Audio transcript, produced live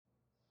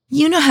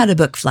You know how to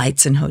book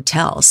flights and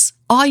hotels.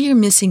 All you're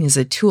missing is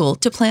a tool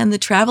to plan the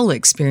travel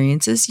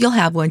experiences you'll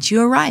have once you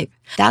arrive.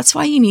 That's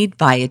why you need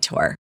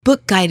Viator.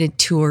 Book guided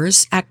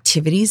tours,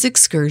 activities,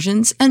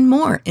 excursions, and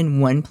more in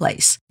one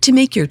place to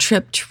make your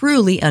trip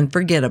truly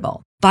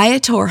unforgettable.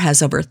 Viator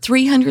has over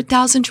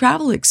 300,000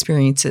 travel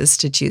experiences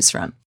to choose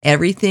from.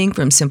 Everything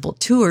from simple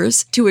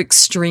tours to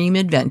extreme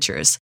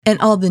adventures and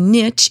all the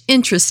niche,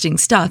 interesting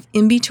stuff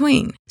in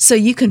between. So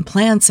you can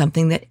plan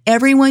something that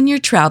everyone you're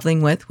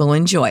traveling with will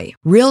enjoy.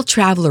 Real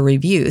traveler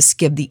reviews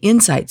give the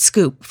inside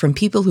scoop from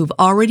people who've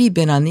already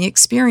been on the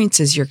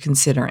experiences you're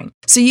considering.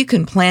 So you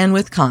can plan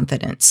with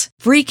confidence.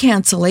 Free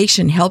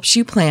cancellation helps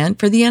you plan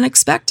for the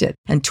unexpected.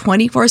 And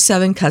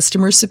 24/7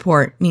 customer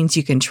support means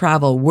you can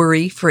travel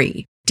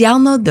worry-free.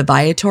 Download the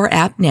Viator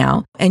app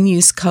now and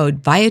use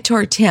code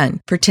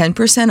Viator10 for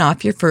 10%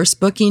 off your first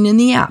booking in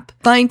the app.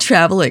 Find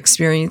travel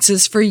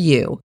experiences for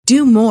you.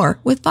 Do more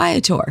with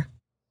Viator.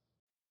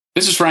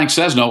 This is Frank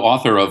Sesno,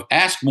 author of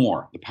Ask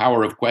More, The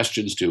Power of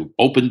Questions to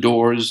Open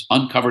Doors,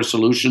 Uncover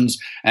Solutions,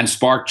 and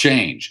Spark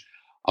Change.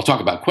 I'll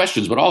talk about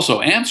questions, but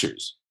also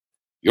answers.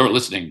 You're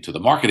listening to the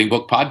Marketing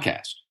Book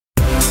Podcast.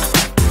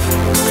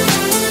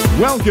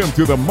 Welcome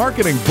to the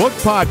Marketing Book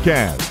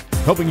Podcast,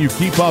 helping you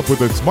keep up with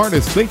the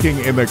smartest thinking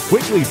in the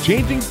quickly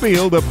changing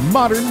field of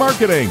modern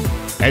marketing.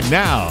 And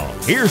now,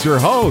 here's your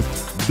host,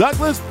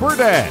 Douglas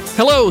Burdett.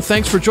 Hello,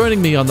 thanks for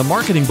joining me on the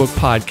Marketing Book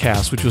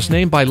Podcast, which was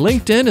named by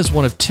LinkedIn as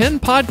one of 10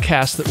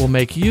 podcasts that will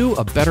make you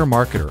a better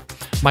marketer.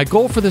 My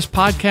goal for this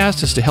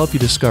podcast is to help you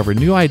discover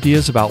new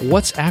ideas about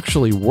what's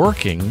actually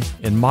working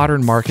in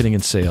modern marketing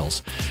and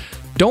sales.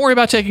 Don't worry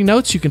about taking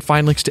notes. You can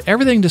find links to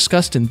everything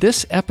discussed in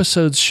this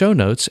episode's show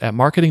notes at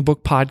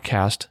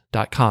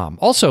marketingbookpodcast.com.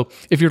 Also,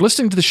 if you're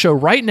listening to the show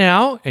right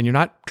now and you're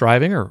not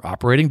driving or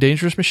operating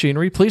dangerous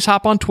machinery, please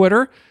hop on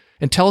Twitter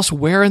and tell us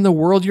where in the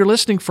world you're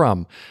listening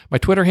from. My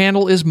Twitter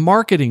handle is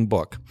Marketing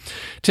Book.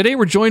 Today,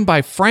 we're joined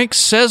by Frank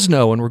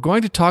Sesno, and we're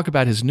going to talk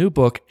about his new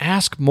book,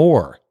 Ask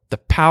More, The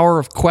Power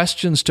of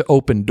Questions to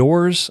Open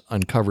Doors,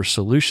 Uncover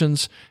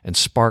Solutions, and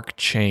Spark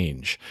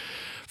Change.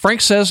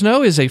 Frank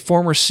Sesno is a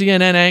former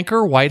CNN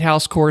anchor, White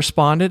House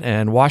correspondent,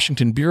 and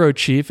Washington bureau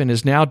chief, and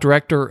is now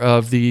director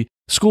of the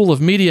School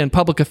of Media and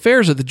Public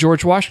Affairs at the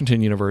George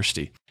Washington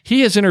University.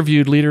 He has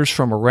interviewed leaders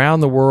from around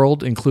the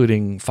world,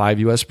 including 5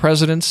 U.S.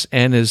 presidents,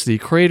 and is the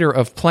creator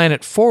of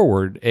Planet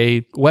Forward,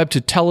 a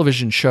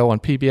web-to-television show on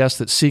PBS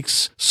that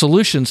seeks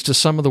solutions to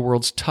some of the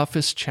world's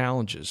toughest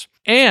challenges.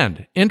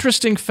 And,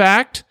 interesting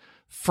fact,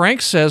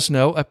 Frank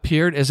Sesno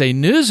appeared as a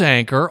news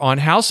anchor on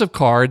House of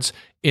Cards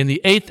in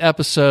the 8th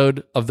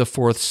episode of the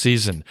 4th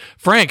season.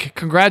 Frank,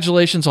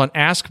 congratulations on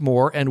Ask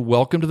More, and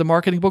welcome to the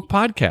Marketing Book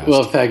Podcast.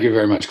 Well, thank you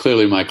very much.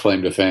 Clearly, my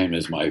claim to fame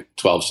is my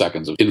 12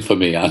 seconds of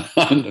infamy on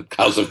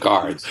House of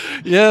Cards.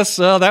 Yes,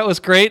 that was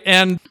great.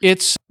 And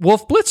it's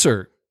Wolf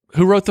Blitzer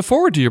who wrote the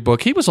foreword to your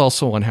book. He was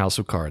also on House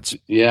of Cards.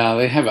 Yeah,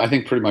 they have, I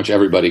think, pretty much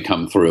everybody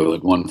come through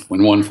in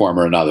one form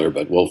or another,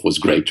 but Wolf was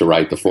great to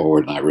write the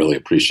foreword, and I really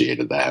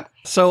appreciated that.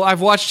 So I've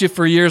watched you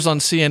for years on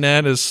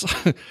CNN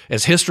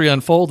as history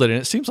unfolded,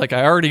 and it seems like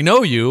I already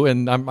know you,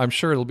 and I'm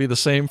sure it'll be the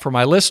same for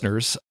my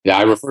listeners. Yeah,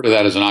 I refer to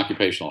that as an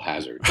occupational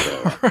hazard.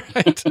 So.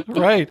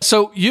 Right.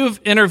 So you've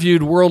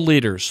interviewed world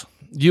leaders,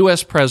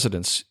 U.S.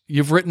 presidents.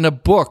 You've written a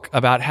book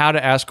about how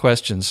to ask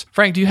questions.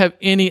 Frank, do you have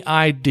any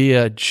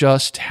idea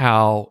just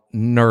how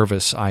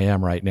nervous I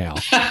am right now?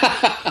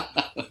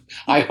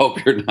 I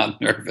hope you're not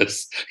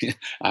nervous.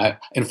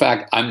 In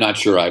fact, I'm not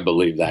sure I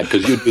believe that,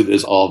 because you do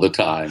this all the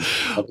time.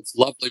 It's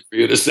lovely for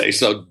you to say,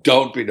 so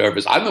don't be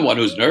nervous. I'm the one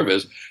who's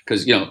nervous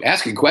because,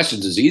 asking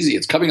questions is easy.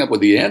 It's coming up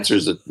with the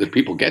answers that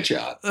people get you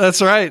on.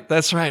 That's right.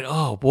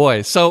 Oh,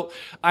 boy. So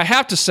I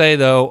have to say,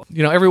 though,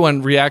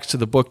 everyone reacts to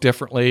the book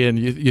differently, and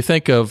you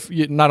think of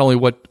not only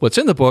what's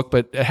in the book,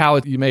 but how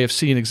you may have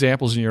seen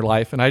examples in your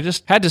life. And I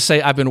just had to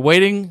say, I've been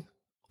waiting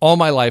all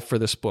my life for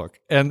this book.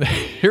 And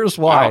here's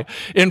why. Wow.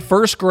 In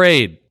first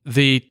grade,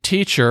 the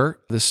teacher,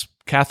 this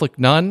Catholic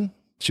nun,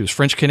 she was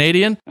French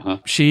Canadian,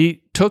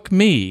 she took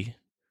me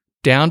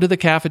down to the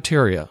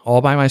cafeteria all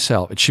by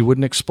myself, and she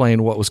wouldn't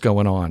explain what was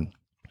going on.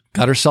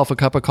 Got herself a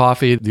cup of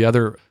coffee. The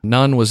other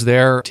nun was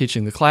there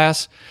teaching the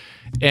class,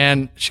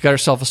 and she got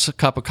herself a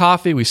cup of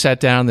coffee. We sat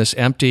down in this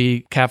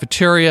empty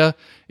cafeteria.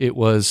 It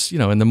was,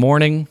 in the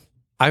morning.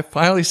 I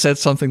finally said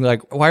something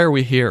like, "Why are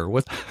we here?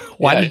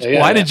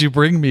 Why did you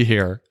bring me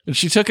here?" And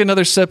she took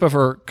another sip of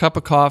her cup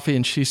of coffee,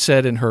 and she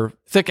said in her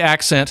thick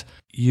accent,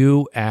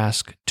 "You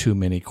ask too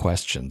many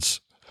questions."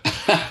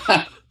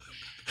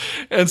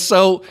 And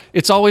so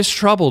it's always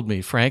troubled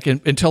me, Frank,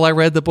 until I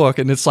read the book,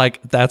 and it's like,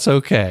 that's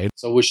okay.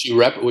 So she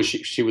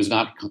was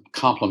not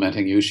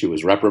complimenting you, she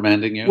was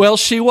reprimanding you? Well,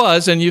 she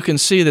was, and you can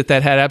see that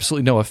had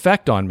absolutely no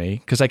effect on me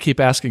because I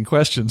keep asking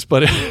questions,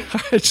 but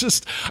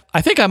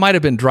I think I might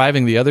have been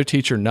driving the other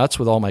teacher nuts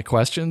with all my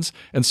questions,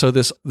 and so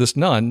this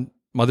nun,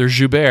 Mother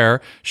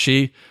Joubert,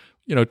 she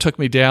took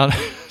me down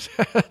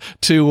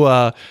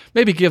to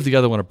maybe give the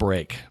other one a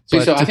break.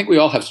 So I think we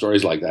all have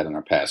stories like that in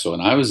our past. So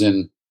when I was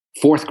in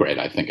 4th grade,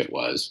 I think it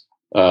was,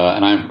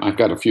 and I've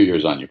got a few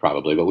years on you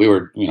probably, but we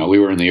were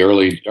in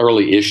the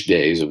early-ish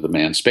days of the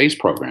manned space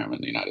program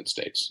in the United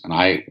States.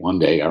 And one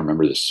day, I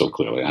remember this so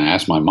clearly, I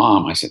asked my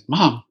mom, I said,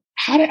 Mom,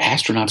 how do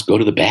astronauts go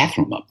to the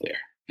bathroom up there?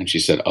 And she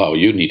said, oh,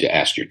 you need to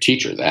ask your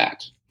teacher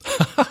that.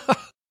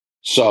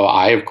 So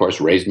I, of course,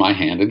 raised my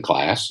hand in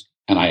class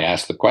and I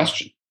asked the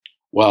question.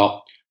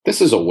 Well, this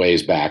is a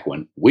ways back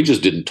when we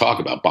just didn't talk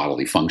about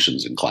bodily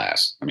functions in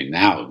class. I mean,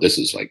 now this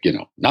is like,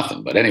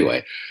 nothing. But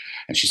anyway,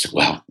 and she said,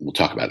 well, we'll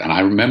talk about it. And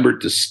I remember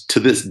to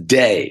this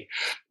day,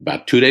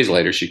 about 2 days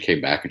later, she came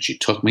back and she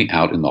took me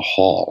out in the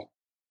hall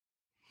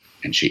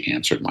and she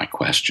answered my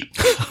question.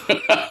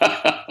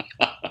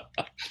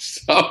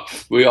 So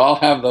we all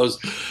have those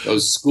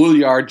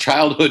schoolyard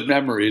childhood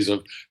memories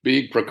of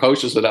being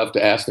precocious enough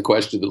to ask the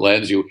question that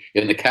lands you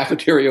in the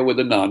cafeteria with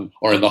a nun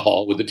or in the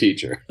hall with the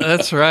teacher.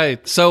 That's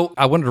right. So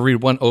I wanted to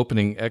read one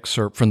opening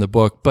excerpt from the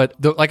book, but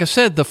like I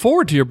said, the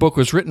foreword to your book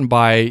was written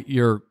by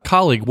your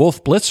colleague,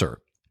 Wolf Blitzer.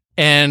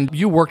 And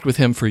you worked with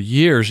him for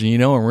years and you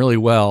know him really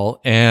well.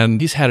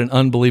 And he's had an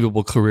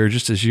unbelievable career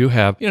just as you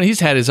have. He's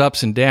had his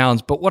ups and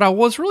downs. But what I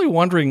was really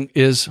wondering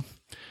is,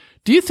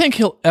 do you think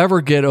he'll ever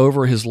get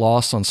over his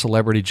loss on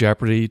Celebrity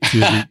Jeopardy to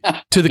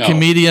the No.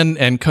 comedian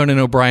and Conan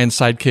O'Brien's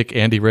sidekick,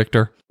 Andy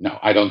Richter? No,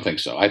 I don't think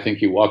so. I think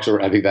he walks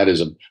around. I think that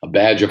is a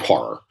badge of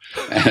horror.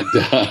 And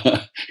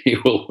he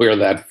will wear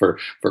that for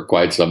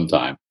quite some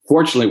time.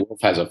 Fortunately,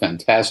 Wolf has a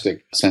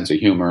fantastic sense of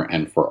humor.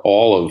 And for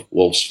all of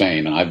Wolf's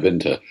fame, and I've been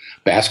to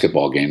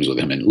basketball games with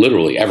him, and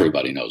literally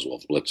everybody knows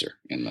Wolf Blitzer.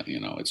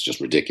 It's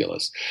just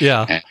ridiculous.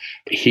 Yeah. And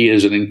he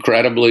is an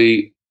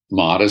incredibly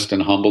modest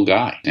and humble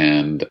guy.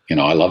 And,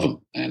 I love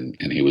him. And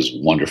he was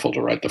wonderful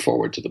to write the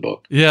foreword to the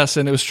book. Yes,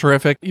 and it was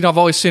terrific. I've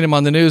always seen him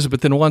on the news,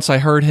 but then once I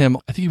heard him,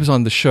 I think he was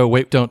on the show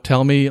Wait, Don't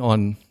Tell Me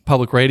on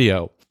public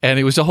radio. And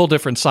it was a whole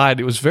different side.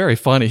 It was very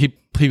funny.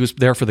 He was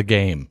there for the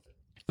game.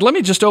 Let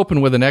me just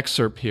open with an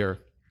excerpt here.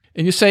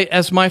 And you say,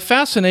 as my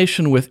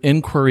fascination with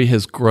inquiry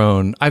has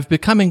grown, I've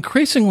become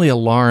increasingly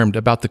alarmed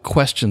about the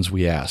questions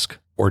we ask,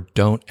 or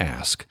don't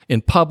ask,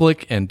 in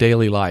public and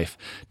daily life.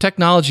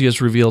 Technology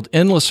has revealed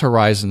endless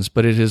horizons,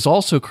 but it has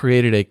also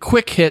created a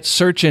quick-hit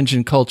search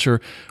engine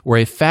culture where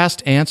a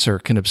fast answer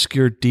can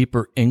obscure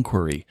deeper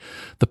inquiry.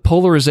 The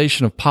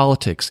polarization of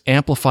politics,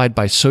 amplified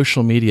by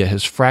social media,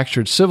 has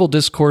fractured civil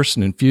discourse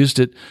and infused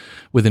it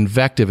with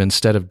invective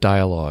instead of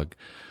dialogue.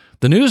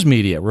 The news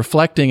media,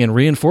 reflecting and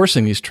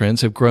reinforcing these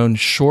trends, have grown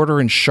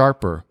shorter and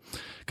sharper.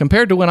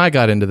 Compared to when I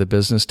got into the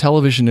business,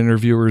 television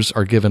interviewers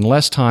are given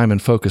less time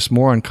and focus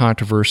more on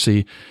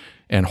controversy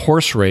and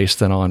horse race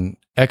than on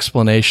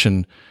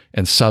explanation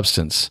and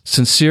substance.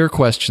 Sincere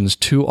questions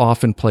too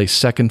often play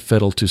second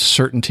fiddle to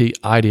certainty,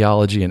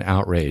 ideology, and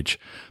outrage.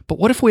 But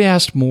what if we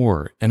asked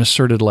more and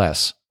asserted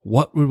less?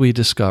 What would we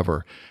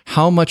discover?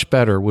 How much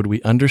better would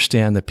we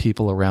understand the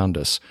people around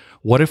us?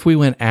 What if we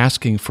went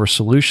asking for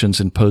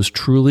solutions and posed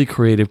truly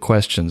creative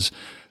questions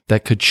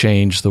that could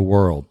change the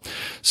world?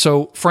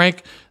 So,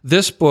 Frank,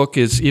 this book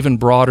is even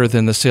broader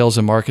than the sales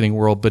and marketing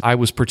world, but I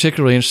was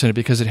particularly interested in it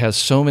because it has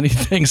so many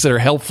things that are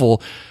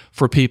helpful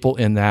for people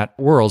in that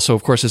world. So,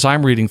 of course, as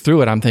I'm reading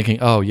through it, I'm thinking,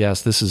 oh,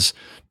 yes, this is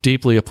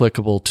deeply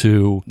applicable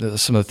to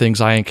some of the things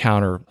I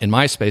encounter in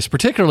my space,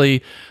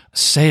 particularly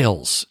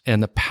sales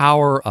and the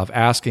power of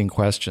asking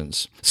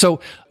questions. So,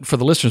 for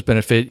the listeners'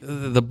 benefit,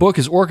 the book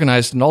is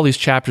organized in all these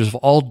chapters of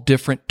all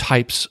different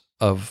types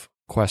of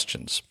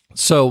questions.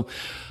 So,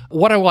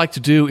 what I would like to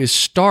do is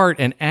start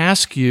and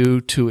ask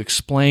you to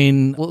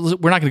explain,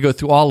 we're not going to go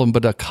through all of them,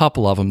 but a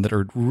couple of them that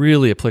are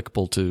really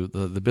applicable to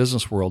the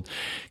business world.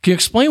 Can you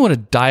explain what a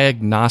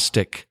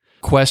diagnostic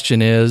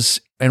question is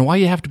and why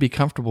you have to be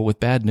comfortable with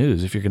bad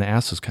news if you're going to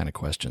ask those kind of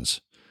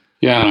questions?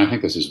 Yeah, and I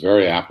think this is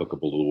very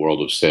applicable to the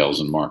world of sales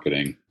and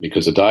marketing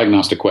because a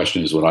diagnostic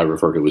question is what I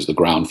refer to as the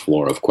ground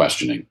floor of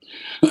questioning.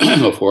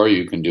 Before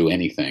you can do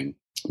anything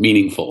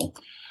meaningful,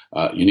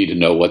 you need to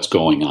know what's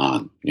going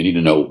on. You need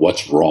to know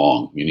what's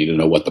wrong. You need to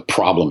know what the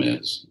problem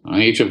is.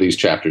 On each of these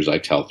chapters, I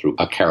tell through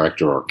a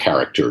character or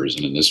characters.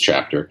 And in this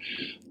chapter,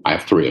 I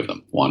have three of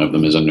them. One of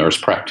them is a nurse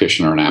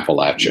practitioner in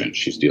Appalachia, and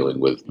she's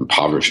dealing with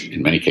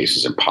in many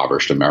cases,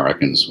 impoverished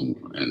Americans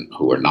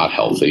who are not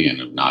healthy and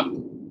have not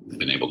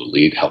been able to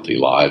lead healthy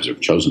lives or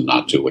have chosen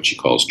not to, what she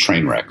calls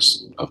train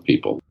wrecks of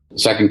people. The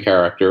second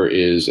character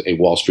is a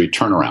Wall Street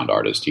turnaround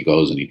artist. He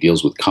goes and he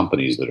deals with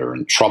companies that are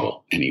in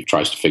trouble, and he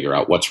tries to figure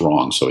out what's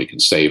wrong so he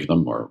can save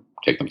them or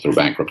take them through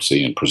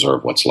bankruptcy and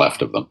preserve what's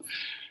left of them.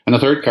 And the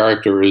third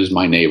character is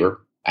my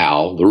neighbor,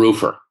 Al, the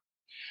roofer.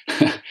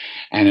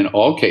 And in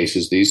all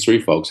cases, these three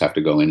folks have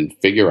to go in and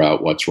figure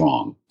out what's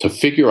wrong. To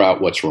figure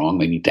out what's wrong,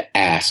 they need to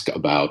ask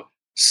about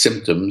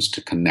symptoms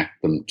to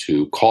connect them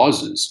to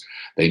causes.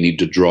 They need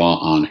to draw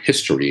on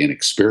history and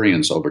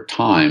experience over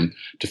time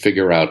to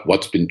figure out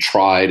what's been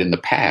tried in the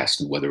past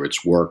and whether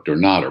it's worked or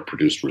not or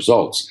produced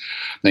results.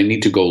 They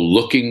need to go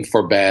looking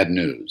for bad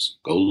news,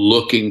 go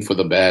looking for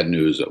the bad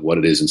news of what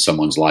it is in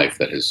someone's life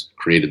that has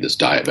created this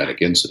diabetic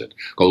incident.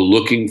 Go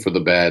looking for the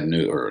bad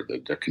news, or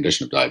the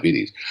condition of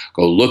diabetes.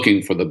 Go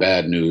looking for the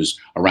bad news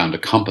around a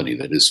company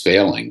that is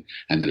failing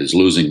and that is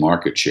losing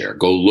market share.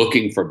 Go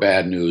looking for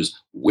bad news.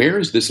 Where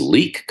is this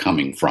leak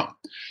coming from?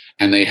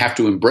 And they have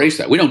to embrace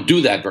that. We don't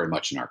do that very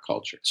much in our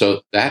culture.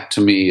 So that,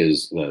 to me,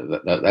 is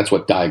that's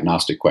what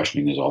diagnostic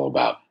questioning is all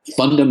about.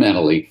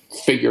 Fundamentally,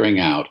 figuring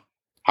out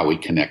how we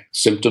connect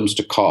symptoms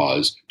to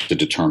cause to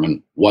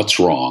determine what's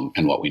wrong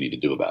and what we need to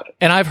do about it.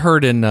 And I've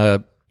heard in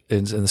the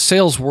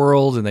sales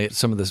world, and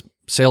some of the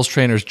sales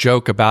trainers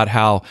joke about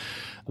how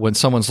when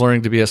someone's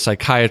learning to be a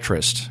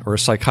psychiatrist or a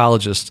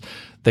psychologist,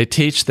 they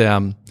teach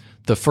them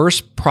the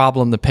first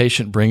problem the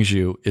patient brings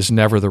you is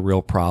never the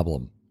real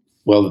problem.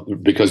 Well,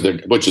 because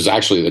which is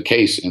actually the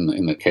case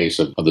in the case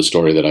of the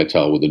story that I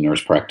tell with the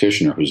nurse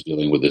practitioner who's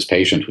dealing with this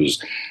patient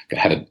who's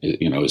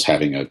is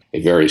having a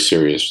very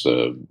serious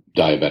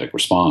diabetic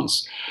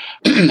response.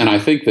 And I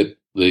think that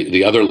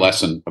the other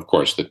lesson, of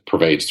course, that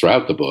pervades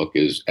throughout the book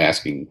is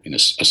asking a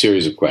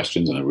series of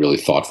questions in a really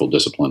thoughtful,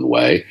 disciplined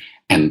way,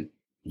 and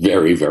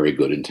very, very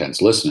good,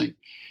 intense listening.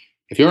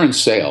 If you're in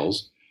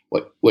sales,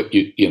 what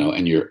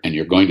and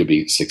you're going to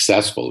be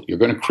successful, you're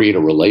going to create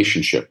a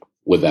relationship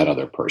with that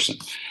other person.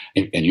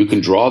 And you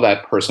can draw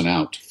that person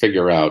out to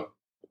figure out,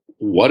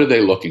 what are they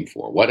looking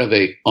for? What are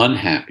they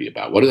unhappy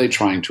about? What are they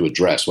trying to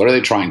address? What are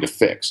they trying to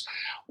fix?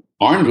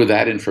 Armed with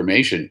that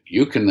information,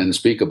 you can then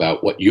speak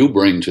about what you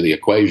bring to the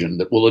equation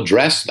that will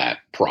address that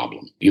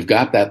problem. You've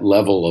got that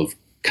level of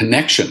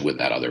connection with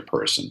that other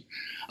person.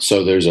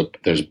 So there's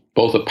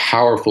both a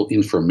powerful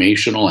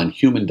informational and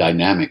human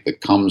dynamic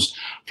that comes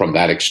from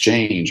that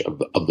exchange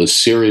of the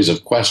series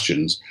of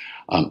questions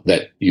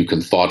that you can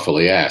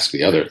thoughtfully ask.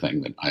 The other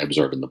thing that I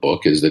observe in the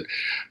book is that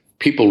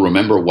people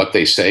remember what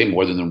they say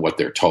more than what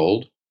they're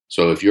told.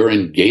 So if you're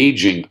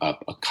engaging a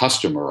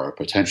customer or a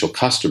potential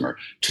customer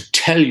to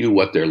tell you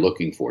what they're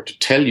looking for, to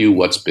tell you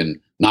what's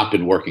not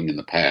been working in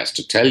the past,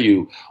 to tell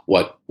you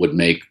what would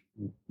make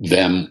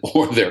them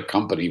or their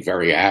company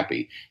very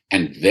happy,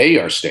 and they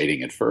are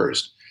stating it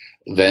first,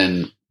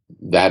 then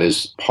that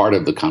is part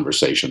of the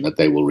conversation that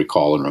they will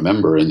recall and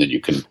remember, and that you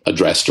can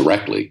address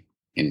directly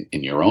in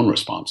your own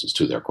responses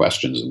to their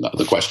questions and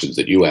the questions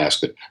that you ask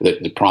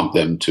that prompt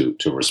them to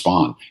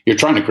respond. You're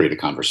trying to create a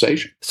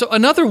conversation. So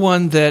another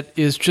one that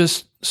is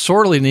just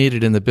sorely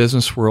needed in the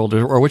business world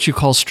are what you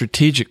call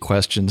strategic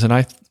questions. And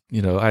I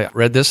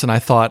read this and I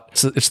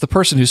thought it's the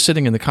person who's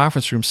sitting in the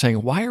conference room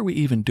saying, why are we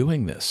even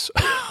doing this?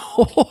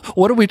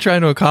 What are we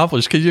trying to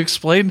accomplish? Can you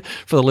explain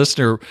for the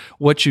listener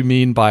what you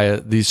mean by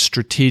these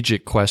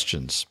strategic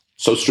questions?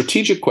 So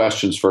strategic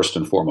questions, first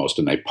and foremost,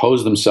 and they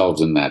pose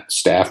themselves in that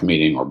staff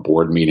meeting or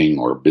board meeting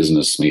or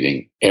business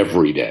meeting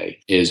every day,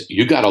 is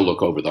you got to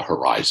look over the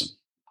horizon.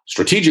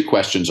 Strategic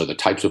questions are the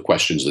types of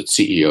questions that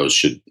CEOs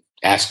should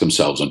ask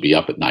themselves and be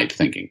up at night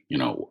thinking,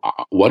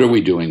 what are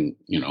we doing,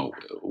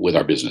 with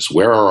our business?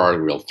 Where are our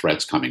real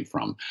threats coming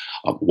from?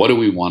 What do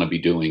we want to be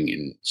doing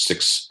in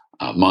 6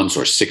 months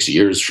or 6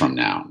 years from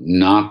now?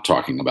 Not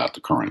talking about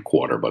the current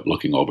quarter, but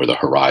looking over the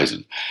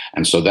horizon.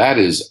 And so that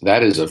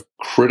is of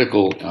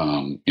critical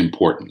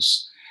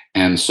importance.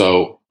 And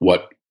so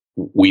what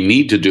we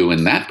need to do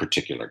in that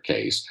particular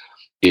case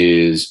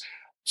is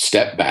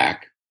step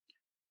back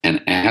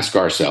and ask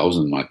ourselves,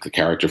 and the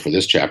character for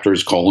this chapter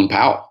is Colin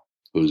Powell,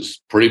 who's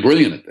pretty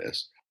brilliant at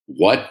this.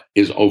 What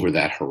is over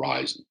that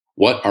horizon?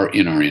 What are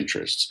in our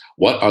interests?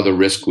 What are the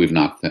risks we've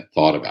not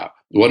thought about?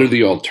 What are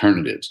the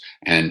alternatives?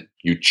 And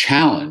you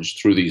challenge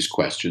through these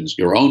questions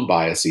your own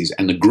biases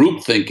and the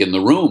groupthink in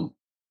the room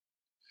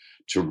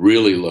to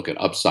really look at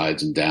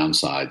upsides and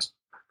downsides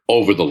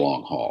over the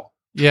long haul.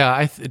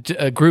 Yeah,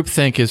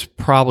 groupthink is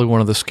probably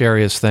one of the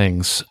scariest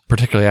things,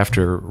 particularly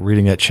after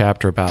reading that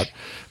chapter about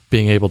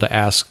being able to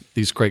ask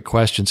these great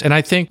questions. And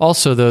I think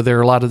also, though,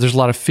 there's a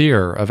lot of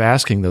fear of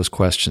asking those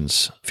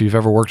questions. If you've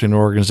ever worked in an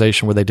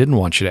organization where they didn't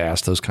want you to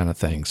ask those kind of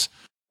things.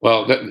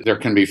 Well, there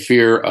can be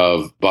fear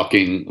of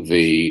bucking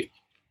the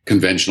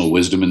conventional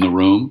wisdom in the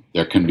room.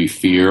 There can be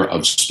fear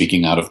of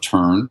speaking out of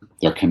turn.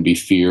 There can be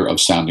fear of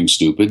sounding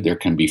stupid. There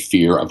can be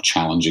fear of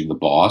challenging the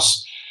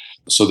boss.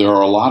 So there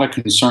are a lot of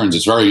concerns.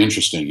 It's very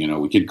interesting.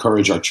 We can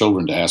encourage our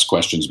children to ask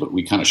questions, but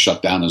we kind of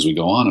shut down as we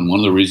go on. And one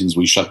of the reasons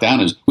we shut down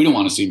is we don't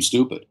want to seem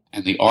stupid.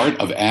 And the art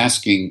of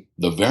asking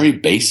the very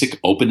basic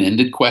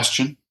open-ended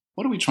question,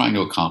 what are we trying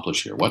to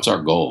accomplish here? What's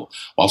our goal?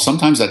 While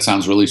sometimes that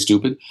sounds really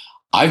stupid,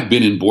 I've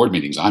been in board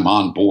meetings. I'm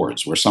on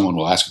boards where someone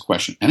will ask a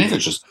question and it'll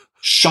just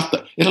shut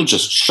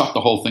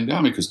the whole thing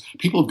down because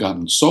people have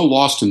gotten so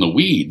lost in the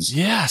weeds.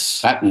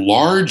 Yes. That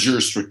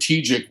larger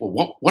strategic,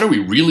 what are we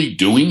really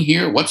doing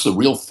here? What's the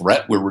real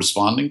threat we're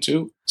responding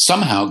to?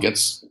 Somehow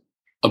gets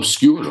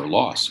obscured or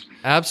lost.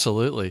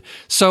 Absolutely.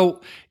 So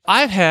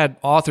I've had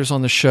authors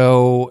on the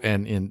show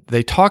and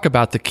they talk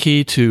about the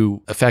key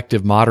to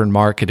effective modern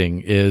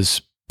marketing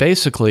is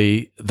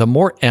basically the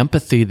more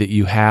empathy that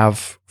you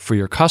have for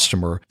your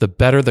customer, the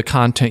better the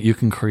content you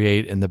can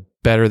create and the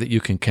better that you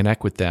can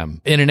connect with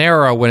them. In an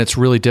era when it's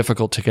really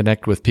difficult to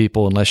connect with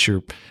people unless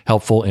you're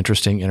helpful,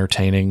 interesting,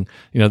 entertaining,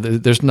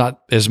 there's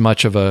not as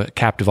much of a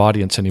captive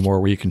audience anymore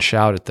where you can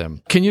shout at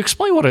them. Can you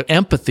explain what an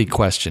empathy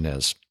question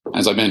is?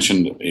 As I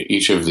mentioned,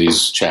 each of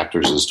these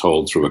chapters is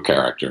told through a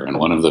character. And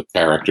one of the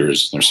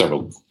characters, there's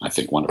several, I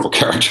think, wonderful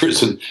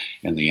characters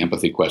in the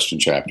empathy question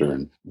chapter.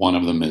 And one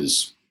of them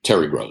is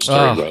Terry Gross.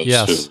 Terry Gross,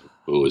 yes.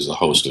 who is the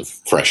host of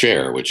Fresh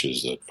Air, which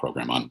is the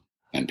program on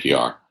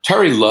NPR.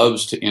 Terry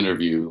loves to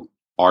interview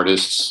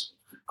artists,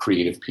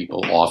 creative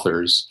people,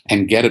 authors,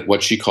 and get at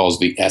what she calls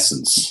the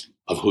essence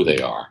of who they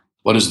are.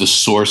 What is the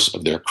source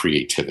of their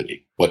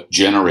creativity? What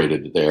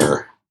generated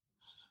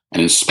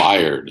and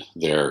inspired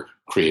their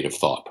creative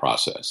thought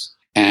process?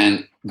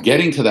 And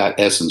getting to that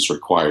essence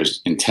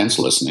requires intense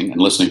listening and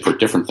listening for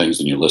different things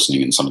than you're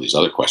listening in some of these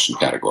other question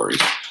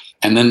categories.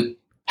 And then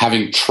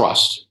having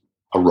trust,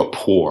 a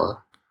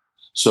rapport,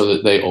 so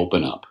that they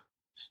open up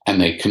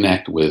and they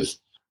connect with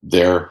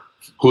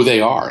who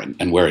they are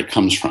and where it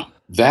comes from.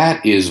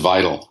 That is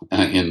vital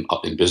in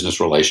business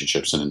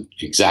relationships and in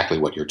exactly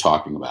what you're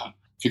talking about.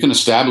 If you can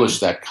establish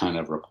that kind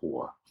of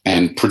rapport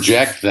and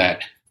project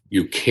that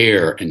you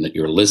care and that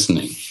you're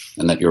listening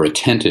and that you're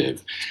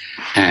attentive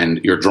and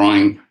you're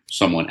drawing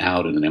someone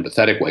out in an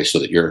empathetic way so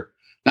that you're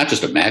not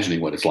just imagining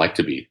what it's like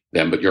to be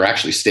them, but you're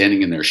actually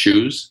standing in their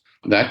shoes,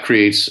 that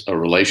creates a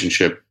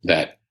relationship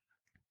that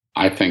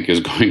I think is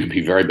going to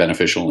be very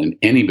beneficial in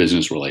any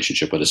business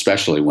relationship, but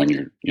especially when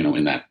you're,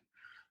 in that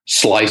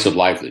slice of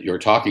life that you're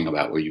talking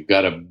about, where you've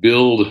got to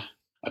build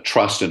a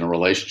trust in a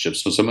relationship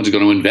so someone's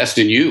going to invest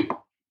in you.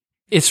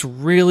 It's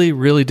really,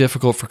 really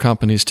difficult for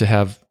companies to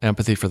have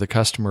empathy for the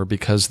customer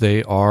because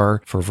they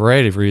are, for a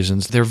variety of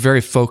reasons, they're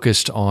very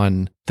focused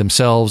on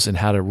themselves and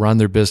how to run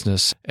their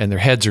business, and their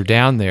heads are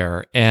down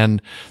there.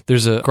 And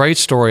there's a great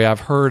story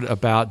I've heard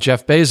about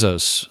Jeff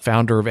Bezos,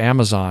 founder of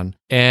Amazon.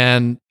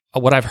 And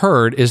what I've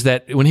heard is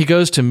that when he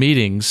goes to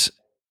meetings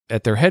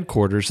at their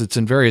headquarters, it's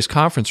in various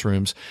conference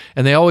rooms,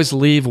 and they always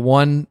leave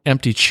one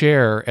empty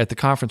chair at the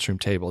conference room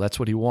table. That's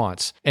what he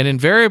wants. And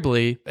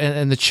invariably,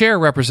 and the chair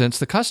represents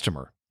the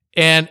customer.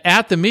 And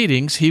at the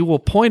meetings, he will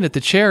point at the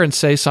chair and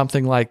say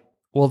something like,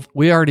 well,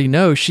 we already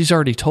know, she's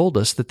already told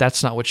us that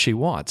that's not what she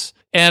wants.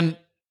 And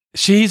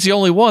she's the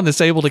only one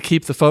that's able to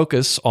keep the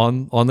focus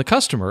on the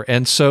customer.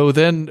 And so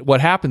then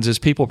what happens is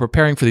people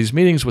preparing for these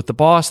meetings with the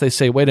boss, they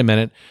say, wait a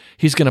minute,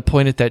 he's going to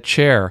point at that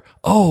chair.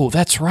 Oh,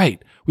 that's right.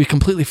 We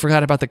completely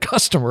forgot about the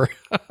customer.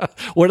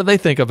 What do they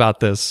think about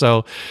this?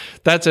 So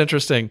that's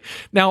interesting.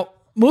 Now,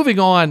 moving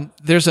on,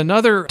 there's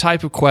another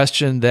type of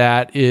question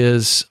that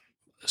is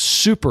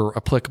super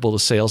applicable to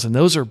sales, and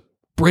those are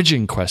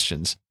bridging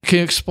questions. Can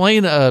you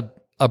explain a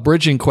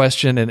bridging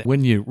question and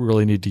when you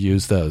really need to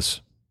use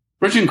those?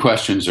 Bridging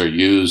questions are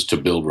used to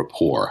build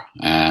rapport,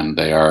 and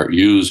they are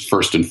used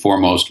first and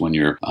foremost when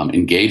you're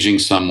engaging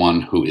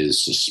someone who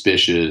is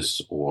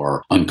suspicious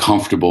or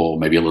uncomfortable,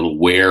 maybe a little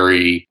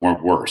wary,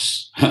 or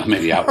worse,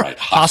 maybe outright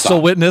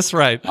hostile witness,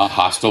 right? A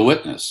hostile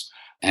witness.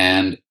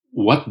 And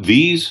what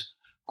these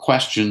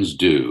questions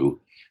do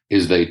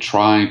is they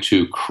try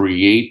to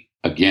create,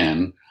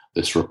 again,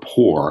 this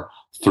rapport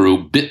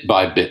through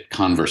bit-by-bit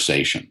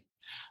conversation.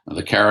 Now,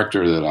 the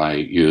character that I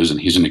use, and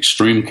he's an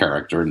extreme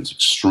character, and it's an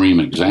extreme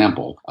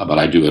example, but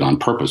I do it on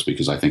purpose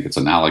because I think it's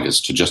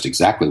analogous to just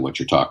exactly what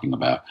you're talking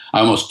about.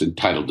 I almost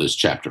entitled this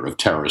chapter of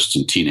terrorists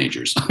and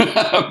teenagers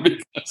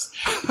because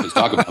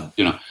talk about,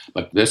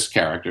 but this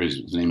character,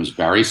 his name is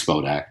Barry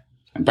Spodak.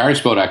 And Barry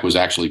Spodak was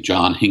actually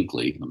John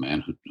Hinckley, the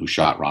man who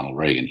shot Ronald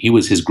Reagan. He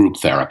was his group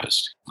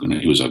therapist.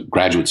 He was a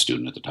graduate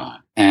student at the time.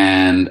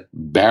 And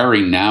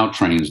Barry now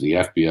trains the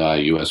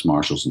FBI, U.S.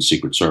 Marshals, and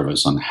Secret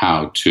Service on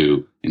how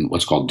to, in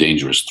what's called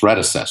dangerous threat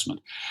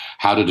assessment,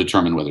 how to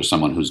determine whether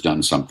someone who's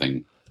done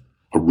something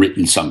or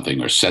written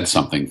something or said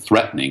something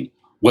threatening,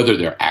 whether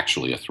they're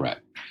actually a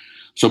threat.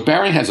 So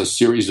Barry has a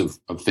series of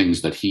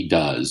things that he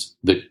does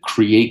that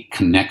create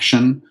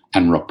connection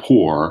and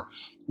rapport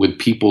with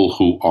people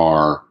who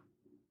are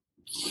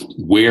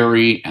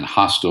wary and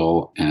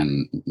hostile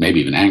and maybe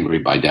even angry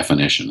by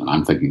definition. And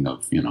I'm thinking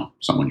of,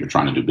 someone you're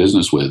trying to do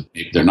business with.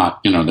 They're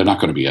not going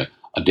to be a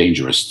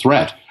dangerous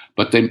threat,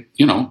 but they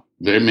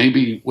may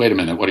be, wait a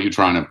minute, what are you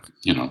trying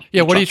to,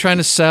 Yeah, what are you trying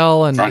to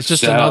sell? And it's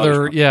just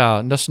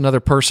another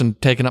person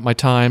taking up my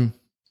time.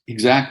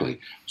 Exactly.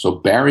 So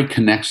Barry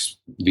connects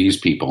these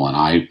people,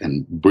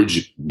 and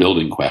bridge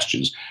building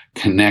questions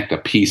connect a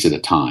piece at a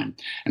time.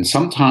 And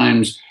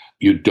sometimes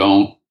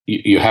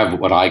you have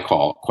what I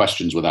call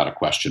questions without a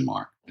question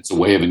mark. It's a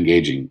way of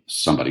engaging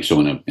somebody. So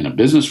in a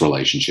business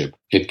relationship,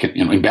 it can,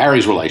 in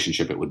Barry's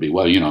relationship, it would be,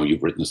 well,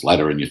 you've written this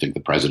letter and you think the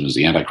president is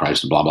the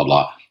Antichrist and blah, blah,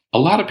 blah. A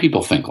lot of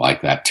people think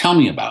like that. Tell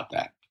me about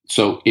that.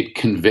 So it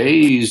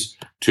conveys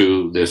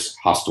to this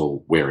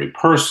hostile, wary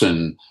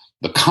person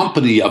the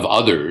company of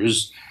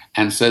others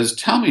and says,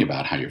 tell me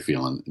about how you're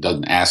feeling. It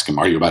doesn't ask him,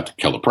 are you about to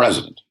kill the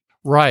president?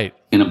 Right.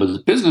 In a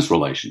business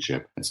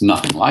relationship, it's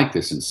nothing like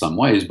this in some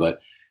ways, but,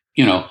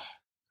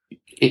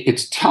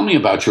 it's tell me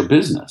about your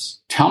business.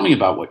 Tell me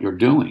about what you're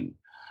doing.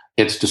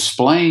 It's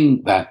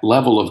displaying that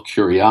level of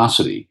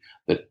curiosity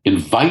that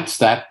invites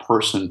that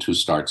person to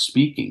start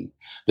speaking,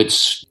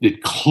 that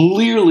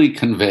clearly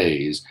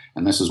conveys,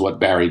 and this is what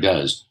Barry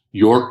does,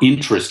 your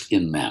interest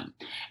in them.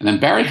 And then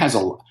Barry has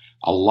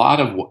a lot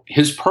of,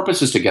 his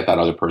purpose is to get that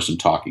other person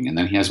talking. And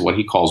then he has what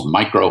he calls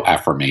micro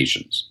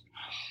affirmations.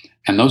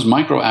 And those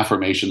micro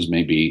affirmations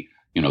may be,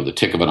 the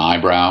tick of an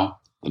eyebrow,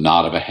 the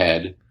nod of a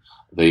head,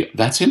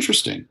 that's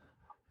interesting,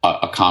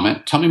 a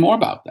comment, tell me more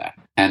about that.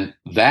 And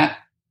that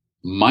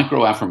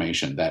micro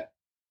affirmation, that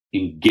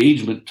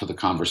engagement to the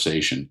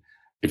conversation,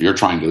 if you're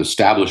trying to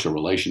establish a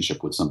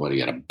relationship with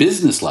somebody at a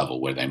business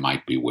level where they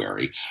might be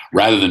wary,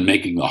 rather than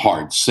making the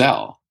hard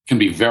sell, can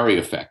be very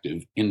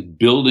effective in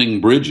building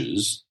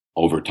bridges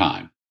over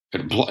time.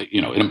 It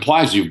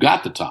implies you've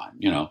got the time.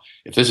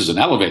 If this is an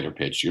elevator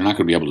pitch, you're not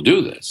going to be able to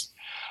do this.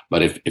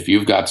 But if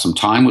you've got some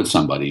time with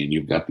somebody and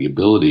you've got the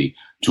ability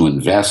to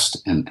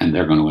invest, and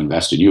they're going to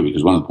invest in you,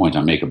 because one of the points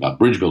I make about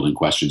bridge building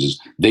questions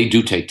is they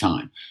do take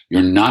time.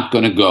 You're not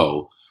going to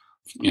go,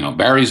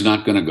 Barry's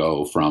not going to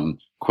go from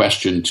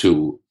question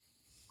to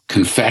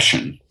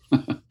confession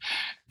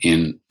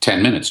in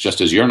 10 minutes,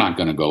 just as you're not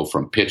going to go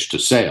from pitch to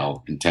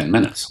sale in 10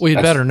 minutes. Well,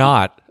 you'd better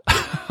not.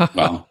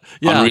 Well,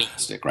 yeah.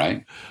 Unrealistic,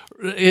 right?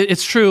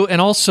 It's true.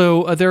 And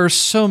also, there are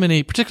so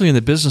many, particularly in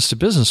the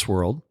business-to-business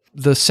world,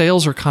 the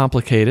sales are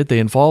complicated. They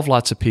involve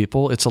lots of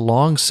people. It's a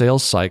long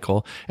sales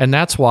cycle. And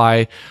that's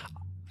why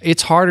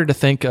it's harder to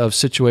think of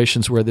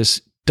situations where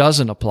this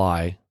doesn't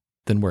apply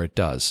than where it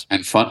does.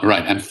 And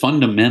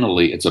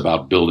fundamentally, it's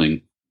about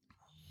building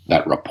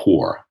that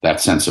rapport,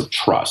 that sense of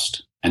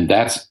trust. And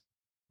that's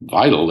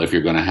vital if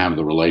you're going to have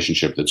the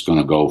relationship that's going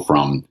to go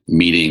from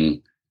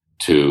meeting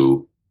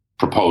to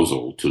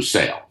proposal to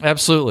sale.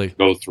 Absolutely.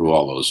 Go through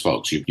all those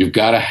folks. You've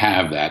got to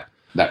have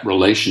that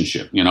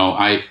relationship.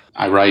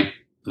 I write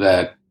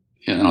that,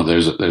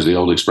 there's the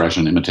old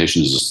expression,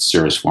 imitation is the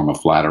sincerest form of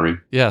flattery.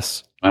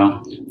 Yes.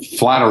 Well,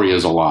 flattery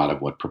is a lot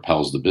of what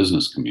propels the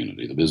business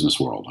community, the business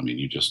world. I mean,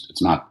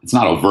 it's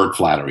not overt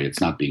flattery. It's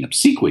not being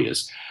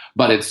obsequious,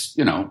 but it's,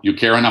 you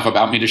care enough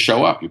about me to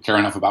show up. You care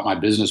enough about my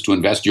business to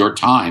invest your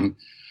time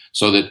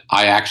so that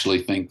I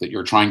actually think that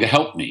you're trying to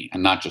help me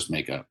and not just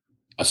make a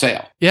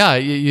sale. Yeah.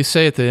 You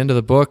say at the end of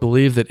the book,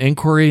 believe that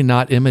inquiry,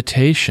 not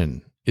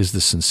imitation, is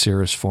the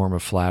sincerest form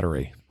of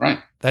flattery. Right.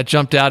 That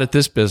jumped out at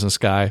this business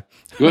guy.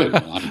 Good.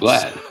 Well, I'm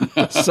glad.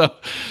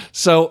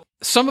 So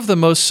some of the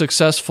most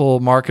successful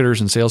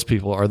marketers and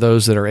salespeople are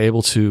those that are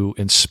able to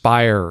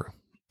inspire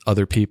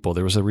other people.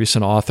 There was a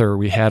recent author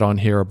we had on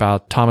here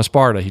about Thomas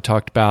Barta. He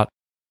talked about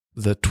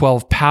the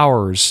 12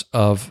 powers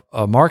of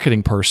a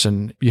marketing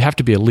person. You have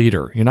to be a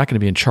leader. You're not going to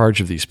be in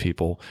charge of these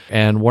people.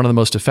 And one of the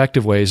most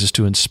effective ways is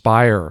to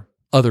inspire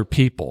other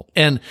people.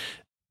 And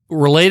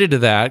related to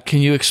that, can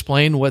you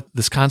explain what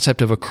this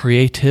concept of a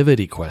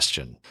creativity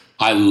question?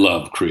 I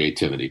love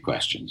creativity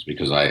questions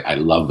because I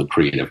love the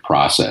creative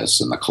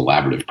process and the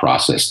collaborative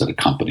process that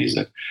accompanies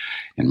it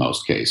in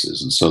most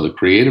cases. And so the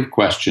creative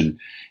question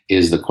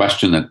is the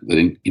question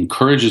that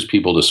encourages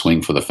people to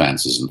swing for the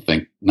fences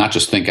and not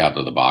just think out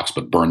of the box,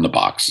 but burn the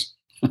box.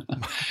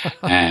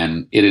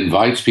 And it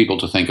invites people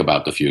to think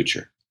about the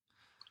future.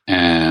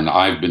 And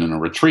I've been in a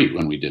retreat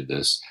when we did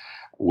this,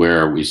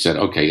 where we said,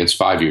 okay, it's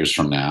 5 years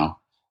from now.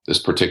 This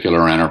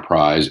particular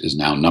enterprise is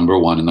now number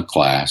one in the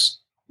class.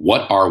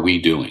 What are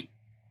we doing?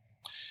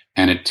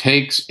 And it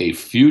takes a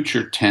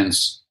future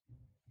tense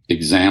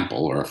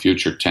example or a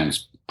future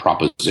tense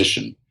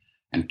proposition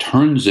and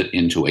turns it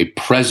into a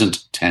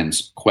present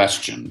tense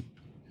question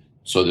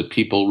so that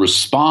people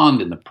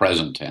respond in the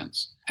present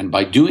tense. And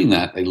by doing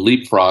that, they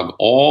leapfrog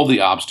all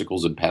the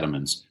obstacles,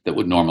 impediments that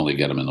would normally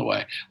get them in the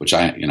way, which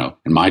in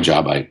my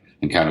job, I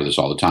encounter this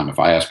all the time. If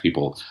I ask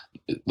people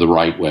the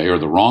right way or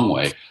the wrong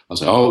way, I'll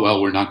say, oh,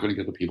 well, we're not going to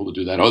get the people to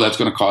do that. Oh, that's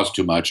going to cost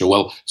too much. Or,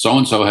 well,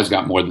 so-and-so has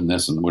got more than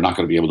this, and we're not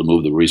going to be able to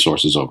move the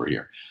resources over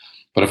here.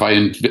 But if I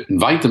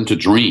invite them to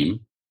dream,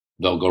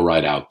 they'll go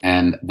right out.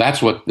 And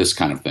that's what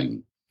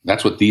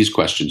that's what these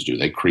questions do.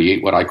 They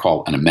create what I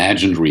call an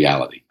imagined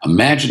reality.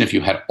 Imagine if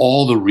you had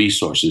all the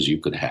resources you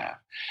could have,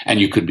 and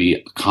you could be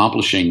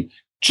accomplishing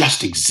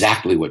just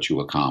exactly what you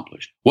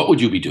accomplished. What would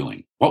you be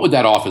doing? What would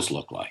that office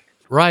look like?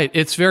 Right.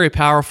 It's very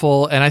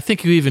powerful. And I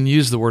think you even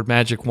use the word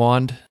magic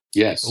wand.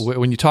 Yes.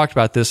 When you talked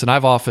about this, and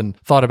I've often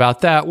thought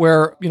about that,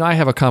 where, I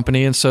have a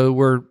company, and so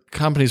where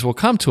companies will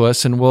come to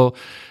us and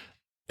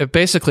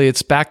basically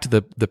it's back to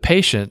the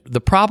patient.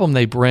 The problem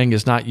they bring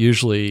is not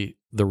usually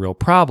the real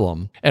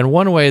problem. And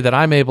one way that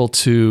I'm able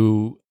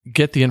to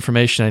get the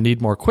information I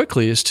need more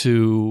quickly is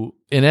to,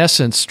 in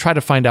essence, try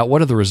to find out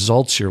what are the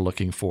results you're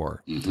looking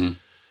for. Mm-hmm.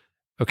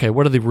 Okay,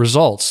 what are the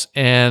results?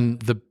 And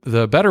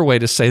the better way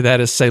to say that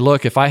is say,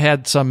 look, if I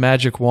had some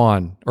magic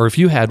wand, or if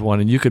you had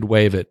one and you could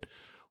wave it,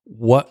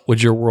 what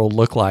would your world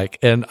look like?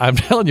 And I'm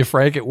telling you,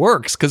 Frank, it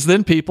works, because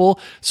then people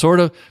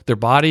their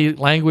body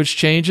language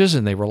changes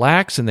and they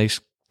relax and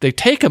they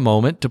take a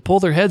moment to pull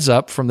their heads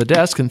up from the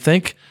desk and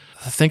think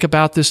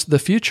about the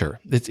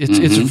future.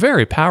 It's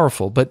very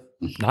powerful, but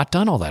not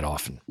done all that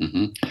often.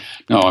 Mm-hmm.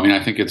 No,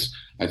 I think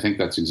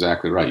that's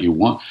exactly right.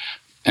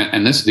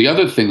 And this, the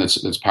other thing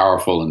that's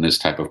powerful in this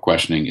type of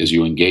questioning is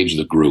you engage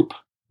the group,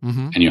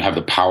 and you have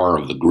the power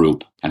of the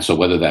group. And so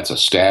whether that's a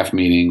staff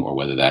meeting or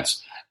whether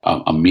that's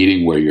a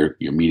meeting where you're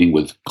meeting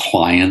with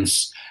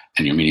clients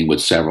and you're meeting with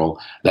several,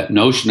 that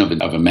notion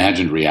of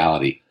imagined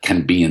reality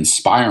can be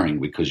inspiring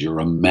because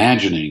you're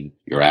imagining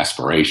your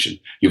aspiration.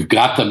 You've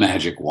got the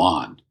magic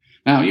wand.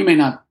 Now, you may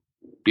not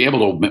be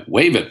able to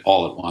wave it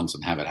all at once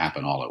and have it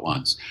happen all at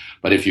once,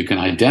 but if you can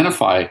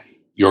identify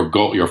your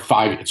goal,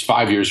 it's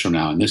 5 years from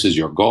now, and this is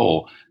your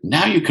goal,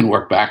 now you can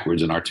work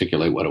backwards and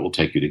articulate what it will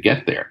take you to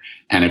get there.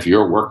 And if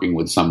you're working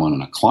with someone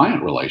in a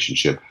client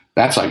relationship,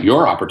 that's like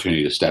your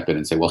opportunity to step in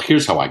and say, well,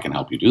 here's how I can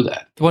help you do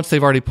that. Once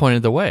they've already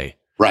pointed the way.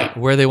 Right.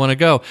 Where they want to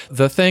go.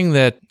 The thing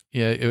that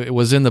it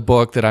was in the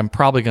book that I'm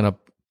probably going to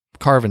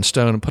carve in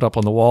stone and put up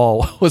on the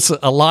wall was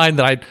a line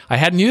that I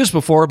hadn't used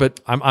before, but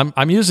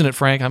I'm using it,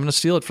 Frank. I'm going to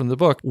steal it from the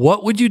book.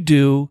 What would you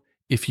do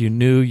if you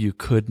knew you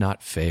could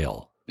not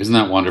fail? Isn't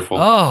that wonderful?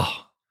 Oh,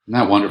 isn't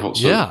that wonderful?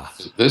 So yeah.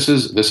 This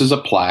is a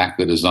plaque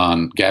that is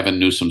on Gavin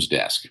Newsom's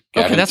desk.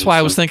 Okay, that's why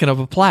I was thinking of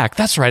a plaque.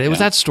 That's right. It was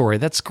that story.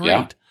 That's great.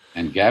 Yeah.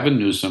 And Gavin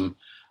Newsom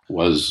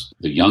was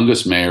the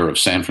youngest mayor of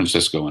San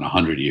Francisco in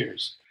 100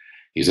 years.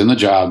 He's in the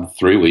job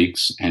 3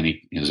 weeks, and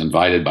he is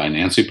invited by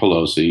Nancy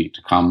Pelosi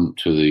to come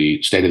to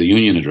the State of the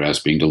Union address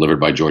being delivered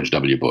by George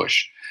W.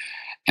 Bush.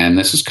 And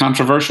this is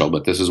controversial,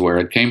 but this is where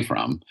it came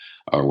from,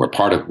 or where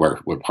part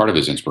of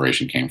his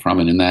inspiration came from.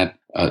 And in that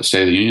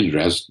State of the Union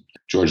address,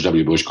 George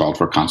W. Bush called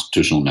for a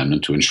constitutional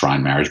amendment to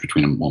enshrine marriage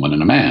between a woman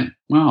and a man.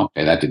 Well,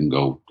 okay, that didn't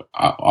go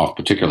off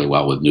particularly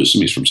well with Newsom.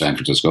 He's from San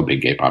Francisco,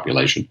 big gay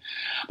population.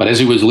 But as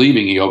he was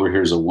leaving, he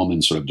overhears a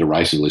woman sort of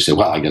derisively say,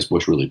 well, I guess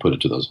Bush really put it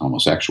to those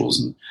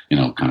homosexuals and,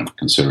 kind of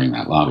considering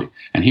that lobby.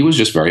 And he was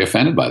just very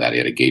offended by that. He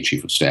had a gay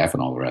chief of staff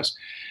and all the rest.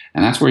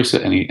 And that's where he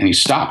said, and he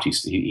stopped.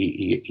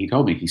 He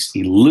told me,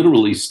 he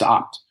literally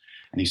stopped.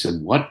 And he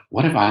said, what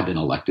have I been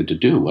elected to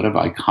do? What have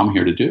I come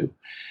here to do?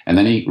 And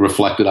then he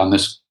reflected on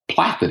this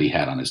plaque that he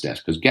had on his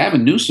desk, because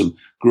Gavin Newsom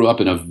grew up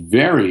in a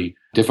very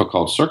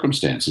difficult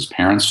circumstance. His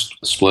parents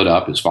split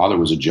up. His father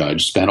was a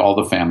judge, spent all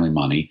the family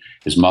money.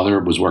 His mother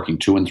was working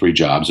 2 and 3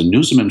 jobs. And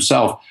Newsom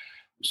himself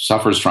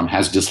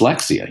has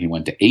dyslexia. He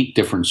went to 8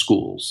 different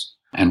schools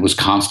and was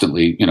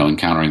constantly,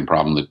 encountering a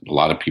problem that a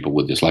lot of people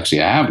with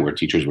dyslexia have, where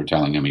teachers were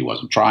telling him he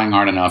wasn't trying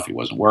hard enough, he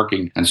wasn't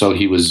working. And so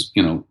he was,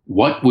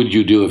 what would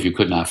you do if you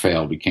could not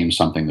fail became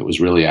something that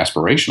was really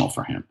aspirational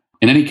for him.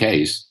 In any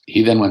case,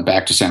 he then went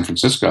back to San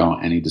Francisco,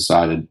 and he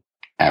decided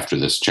after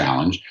this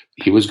challenge,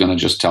 he was going to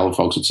just tell the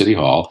folks at City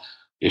Hall,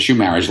 issue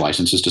marriage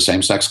licenses to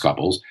same-sex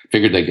couples,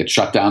 figured they'd get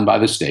shut down by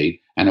the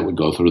state, and it would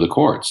go through the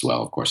courts.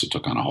 Well, of course, it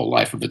took on a whole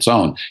life of its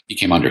own. He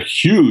came under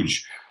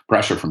huge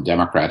pressure from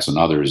Democrats and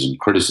others and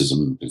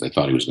criticism because they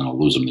thought he was going to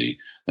lose them the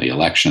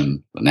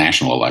election, the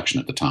national election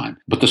at the time.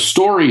 But the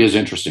story is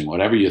interesting,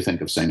 whatever you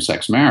think of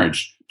same-sex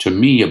marriage, to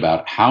me,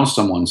 about how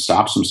someone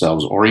stops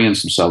themselves,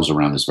 orients themselves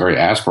around this very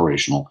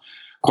aspirational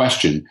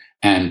question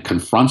and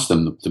confronts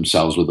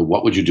themselves with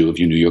what would you do if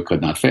you knew you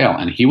could not fail?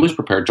 And he was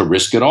prepared to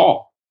risk it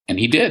all. And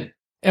he did.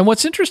 And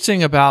what's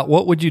interesting about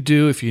what would you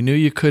do if you knew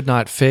you could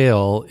not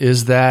fail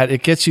is that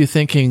it gets you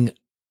thinking,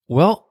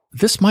 well,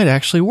 this might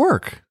actually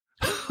work.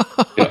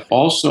 It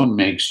also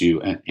makes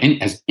you,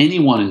 and as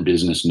anyone in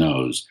business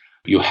knows,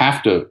 you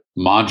have to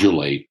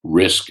modulate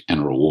risk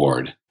and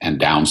reward and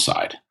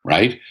downside,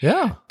 right?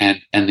 Yeah.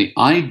 And the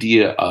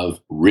idea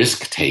of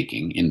risk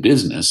taking in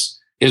business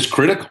is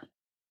critical.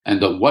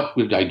 And what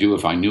would I do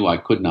if I knew I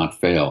could not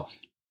fail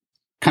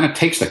kind of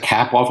takes the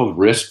cap off of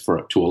risk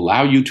to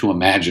allow you to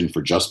imagine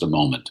for just a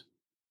moment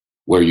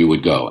where you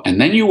would go.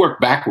 And then you work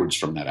backwards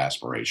from that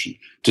aspiration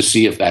to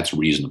see if that's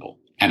reasonable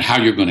and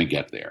how you're going to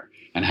get there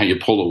and how you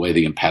pull away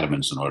the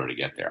impediments in order to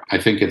get there. I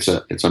think it's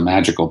a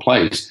magical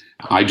place.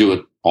 I do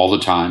it all the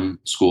time,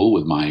 school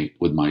with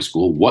my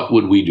school. What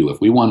would we do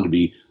if we wanted to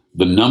be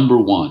the number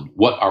one?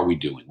 What are we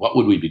doing? What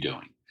would we be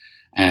doing?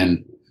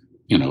 And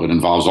it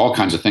involves all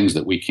kinds of things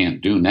that we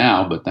can't do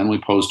now, but then we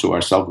pose to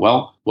ourselves,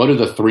 well, what are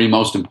the 3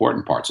 most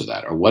important parts of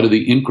that? Or what are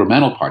the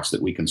incremental parts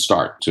that we can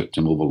start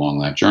to move along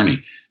that journey?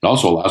 It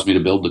also allows me to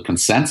build the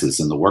consensus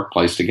in the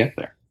workplace to get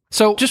there.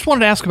 So just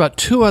wanted to ask about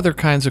 2 other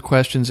kinds of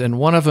questions, and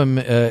one of them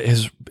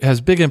has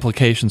big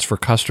implications for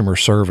customer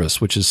service,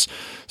 which is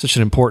such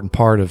an important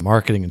part of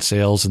marketing and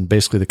sales and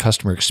basically the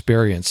customer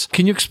experience.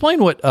 Can you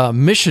explain what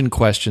mission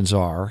questions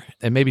are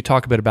and maybe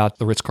talk a bit about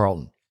the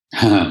Ritz-Carlton?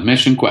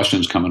 Mission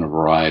questions come in a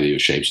variety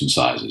of shapes and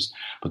sizes,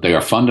 but they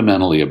are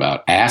fundamentally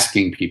about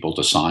asking people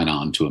to sign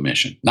on to a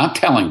mission, not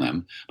telling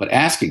them, but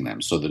asking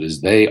them so that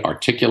as they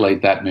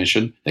articulate that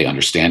mission, they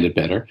understand it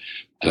better.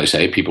 As I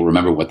say, people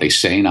remember what they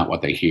say, not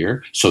what they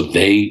hear, so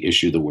they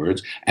issue the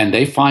words, and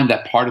they find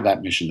that part of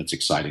that mission that's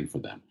exciting for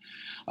them.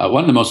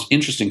 One of the most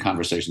interesting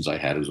conversations I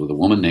had was with a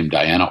woman named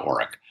Diana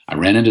Orrick. I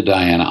ran into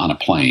Diana on a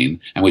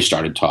plane, and we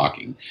started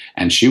talking.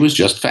 And she was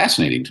just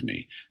fascinating to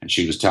me. And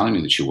she was telling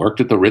me that she worked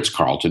at the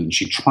Ritz-Carlton, and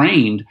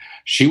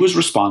she was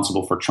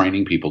responsible for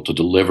training people to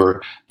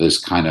deliver this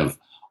kind of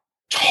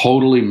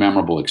totally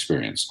memorable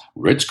experience.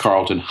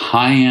 Ritz-Carlton,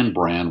 high-end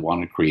brand,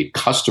 wanted to create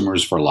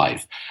customers for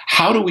life.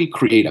 How do we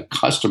create a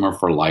customer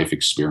for life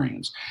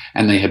experience?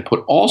 And they had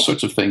put all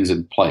sorts of things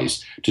in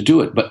place to do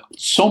it. But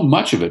so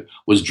much of it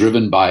was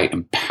driven by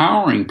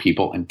empowering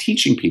people and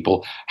teaching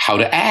people how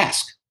to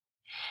ask.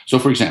 So,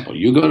 for example,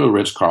 you go to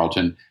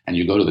Ritz-Carlton and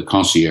you go to the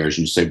concierge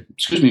and you say,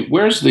 excuse me,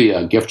 where's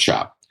the gift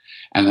shop?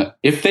 And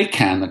if they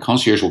can, the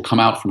concierge will come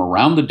out from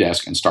around the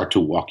desk and start to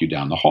walk you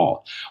down the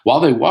hall. While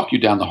they walk you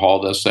down the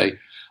hall, they'll say,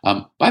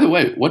 by the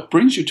way, what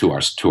brings you to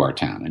our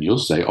town? And you'll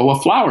say, oh, a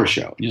flower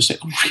show. And you'll say,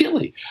 oh,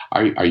 really?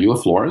 Are you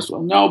a florist?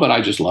 Well, no, but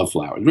I just love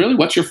flowers. Really?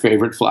 What's your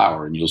favorite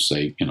flower? And you'll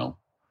say,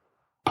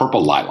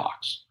 purple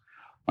lilacs,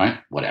 right?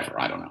 Whatever,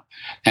 I don't know.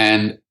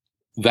 And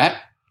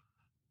that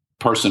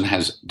person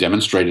has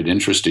demonstrated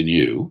interest in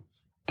you,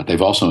 but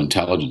they've also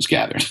intelligence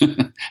gathered,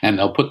 and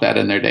they'll put that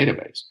in their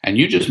database. And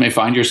you just may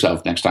find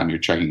yourself, next time you're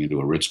checking into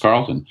a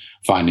Ritz-Carlton,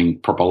 finding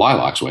purple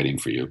lilacs waiting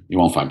for you. You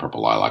won't find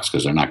purple lilacs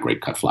because they're not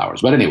great cut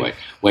flowers. But anyway,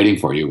 waiting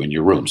for you in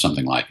your room,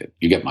 something like it.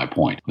 You get my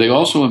point. They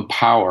also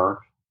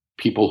empower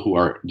people who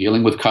are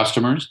dealing with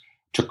customers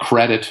to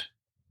credit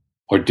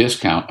or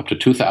discount up to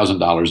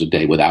 $2,000 a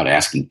day without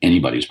asking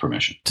anybody's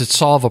permission. To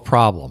solve a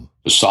problem.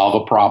 To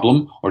solve a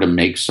problem or to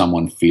make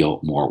someone feel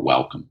more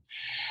welcome.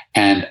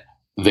 And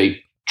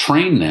they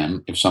train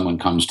them, if someone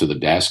comes to the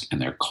desk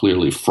and they're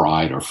clearly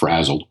fried or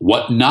frazzled,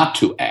 what not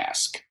to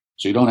ask.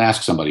 So you don't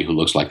ask somebody who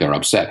looks like they're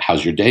upset,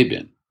 how's your day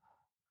been?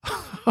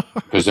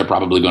 Because they're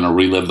probably going to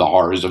relive the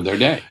horrors of their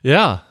day.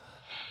 Yeah.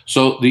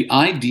 So the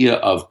idea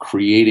of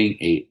creating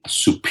a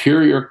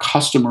superior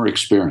customer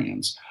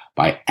experience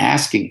by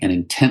asking and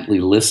intently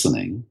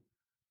listening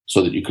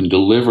so that you can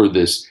deliver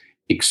this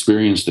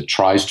experience that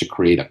tries to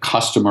create a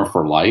customer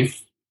for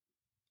life.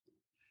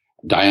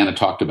 Diana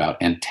talked about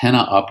antenna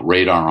up,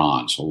 radar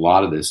on. So a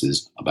lot of this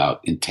is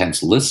about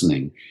intense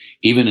listening,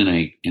 even in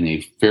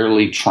a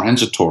fairly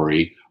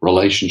transitory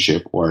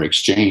relationship or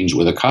exchange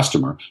with a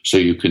customer. So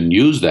you can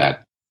use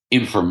that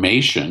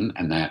information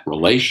and that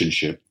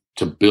relationship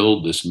to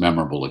build this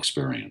memorable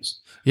experience.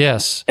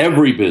 Yes.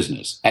 Every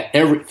business,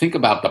 think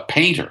about the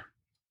painter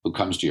who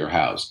comes to your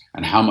house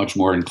and how much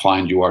more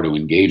inclined you are to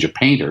engage a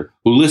painter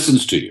who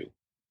listens to you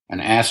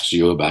and asks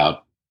you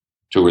about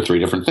 2 or 3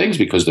 different things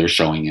because they're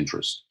showing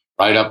interest.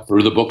 Right up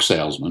through the book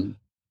salesman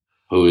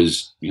who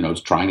is,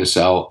 trying to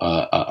sell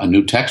a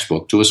new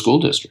textbook to a school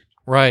district.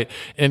 Right.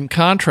 In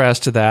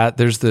contrast to that,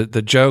 there's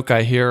the joke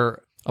I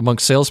hear among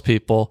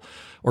salespeople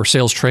or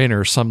sales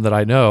trainers, some that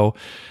I know.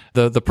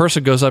 The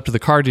person goes up to the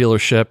car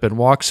dealership and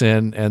walks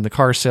in, and the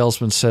car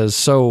salesman says,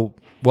 "So,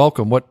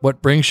 welcome.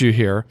 What brings you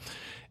here?"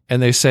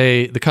 And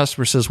the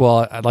customer says,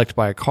 "Well, I'd like to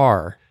buy a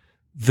car."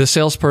 The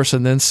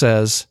salesperson then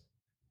says,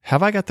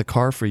 "Have I got the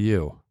car for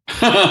you?"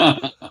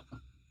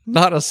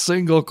 Not a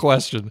single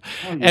question.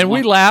 And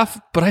we laugh,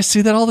 but I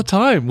see that all the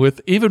time with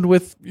even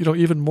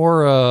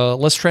more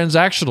less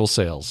transactional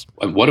sales.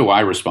 What do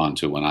I respond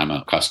to when I'm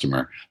a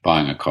customer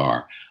buying a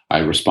car? I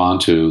respond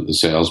to the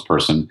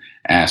salesperson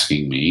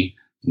asking me,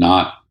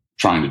 not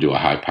trying to do a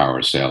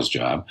high-power sales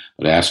job,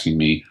 but asking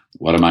me,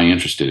 what am I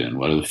interested in?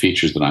 What are the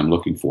features that I'm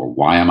looking for?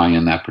 Why am I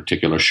in that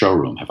particular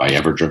showroom? Have I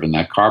ever driven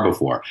that car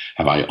before?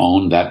 Have I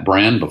owned that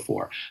brand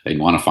before? They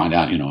want to find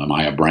out, am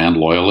I a brand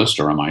loyalist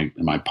or am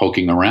I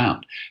poking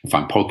around? If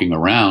I'm poking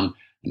around,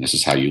 and this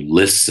is how you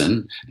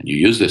listen and you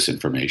use this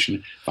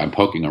information, if I'm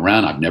poking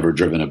around, I've never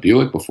driven a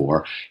Buick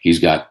before, he's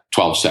got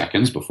 12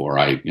 seconds before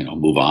I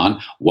move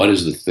on. What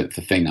is the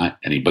thing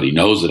anybody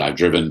knows that I've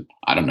driven,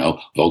 I don't know,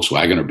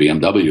 Volkswagen or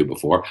BMW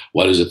before?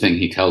 What is the thing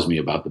he tells me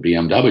about the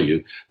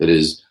BMW that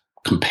is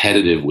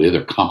competitive with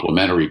or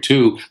complementary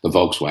to the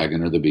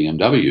Volkswagen or the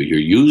BMW? You're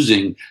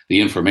using the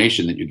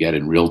information that you get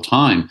in real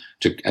time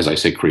to, as I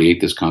say,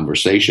 create this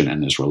conversation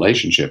and this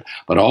relationship,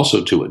 but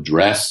also to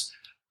address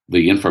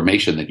the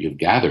information that you've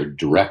gathered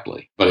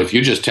directly. But if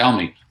you just tell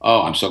me,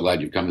 "Oh, I'm so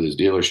glad you've come to this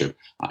dealership,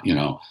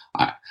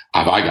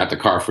 have I got the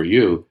car for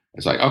you?"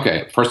 It's like,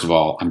 okay, first of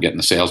all, I'm getting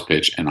the sales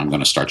pitch and I'm going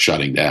to start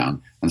shutting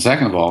down. And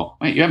second of all,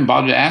 wait, you haven't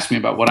bothered to ask me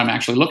about what I'm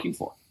actually looking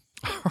for.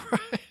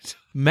 Right.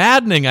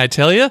 Maddening, I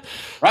tell you.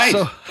 Right.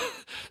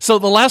 So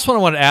the last one I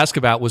wanted to ask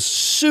about was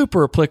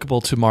super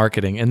applicable to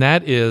marketing, and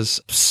that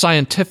is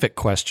scientific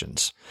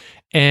questions.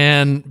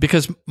 And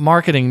because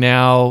marketing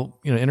now,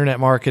 internet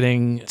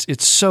marketing,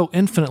 it's so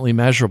infinitely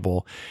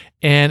measurable.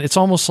 And it's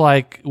almost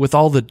like with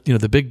all the,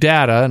 the big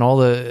data and all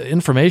the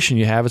information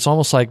you have, it's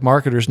almost like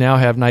marketers now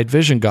have night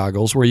vision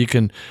goggles where you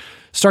can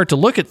start to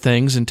look at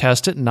things and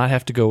test it and not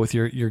have to go with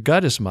your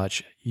gut as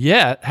much.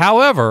 Yet,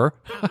 however,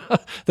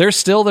 there's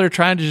still that are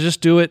trying to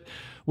just do it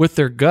with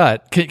their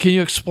gut. Can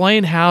you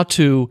explain how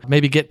to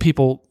maybe get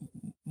people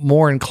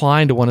more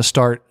inclined to want to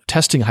start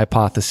testing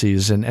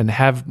hypotheses and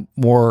have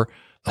more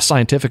a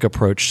scientific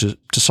approach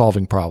to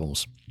solving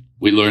problems?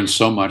 We learn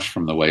so much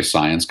from the way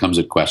science comes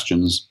at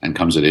questions and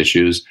comes at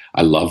issues.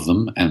 I love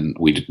them, and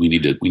we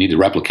need to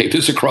replicate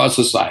this across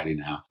society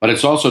now. But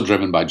it's also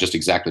driven by just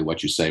exactly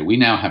what you say. We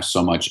now have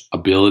so much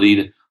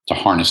ability to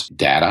harness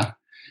data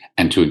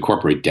and to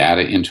incorporate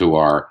data into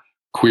our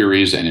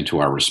queries and into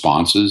our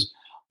responses.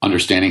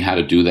 understanding how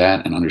to do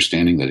that and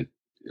understanding that,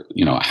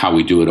 how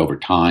we do it over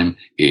time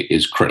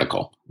is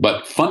critical.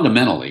 But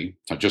fundamentally,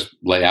 to just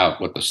lay out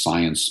what the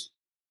science,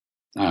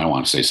 I don't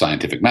want to say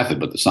scientific method,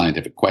 but the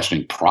scientific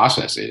questioning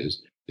process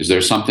is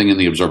there something in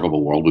the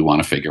observable world we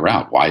want to figure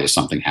out? Why is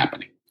something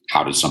happening?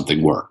 How does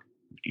something work?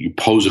 You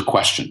pose a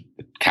question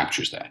that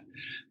captures that.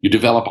 You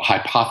develop a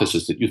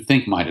hypothesis that you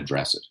think might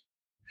address it.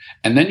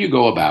 And then you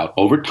go about,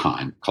 over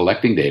time,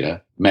 collecting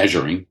data,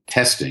 measuring,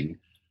 testing,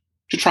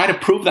 to try to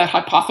prove that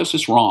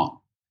hypothesis wrong.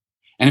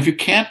 And if you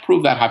can't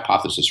prove that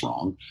hypothesis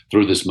wrong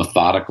through this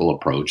methodical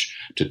approach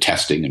to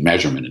testing and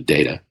measurement and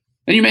data,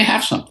 then you may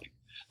have something.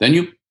 Then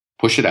you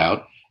push it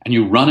out and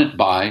you run it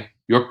by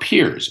your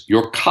peers,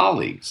 your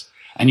colleagues,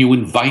 and you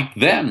invite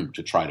them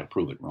to try to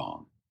prove it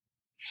wrong.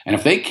 And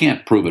if they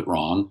can't prove it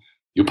wrong,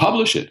 you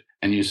publish it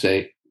and you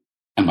say,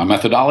 and my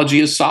methodology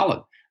is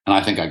solid, and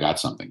I think I got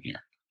something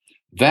here.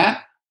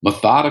 That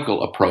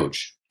methodical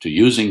approach to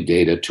using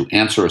data to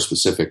answer a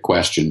specific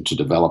question, to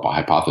develop a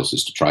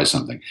hypothesis, to try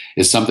something,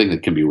 is something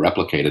that can be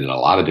replicated at a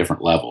lot of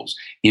different levels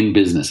in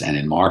business and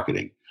in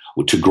marketing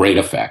to great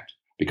effect,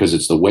 because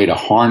it's the way to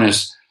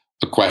harness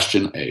a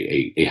question,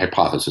 a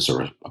hypothesis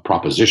or a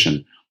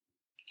proposition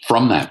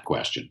from that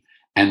question,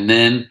 and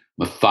then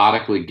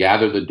methodically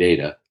gather the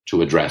data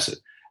to address it.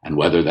 And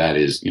whether that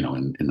is,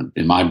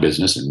 in my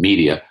business, in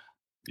media,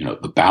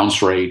 the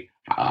bounce rate,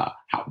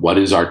 what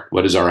is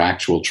our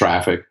actual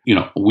traffic?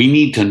 We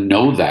need to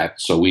know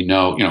that, so we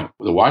know.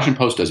 The Washington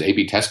Post does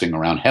A/B testing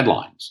around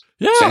headlines.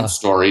 Yeah. Same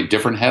story,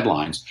 different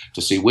headlines,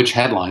 to see which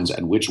headlines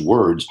and which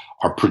words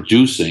are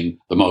producing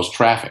the most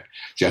traffic.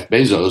 Jeff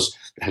Bezos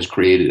has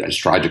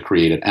tried to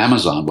create at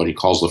Amazon what he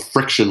calls the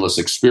frictionless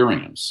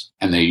experience,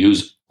 and they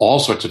use all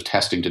sorts of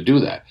testing to do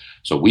that.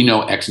 So we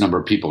know X number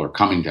of people are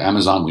coming to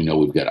Amazon. We know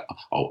we've got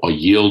a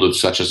yield of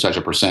such and such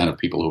a percent of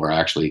people who are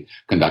actually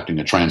conducting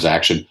a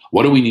transaction.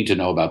 What do we need to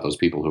know about those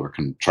people who are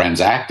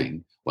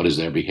transacting? What is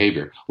their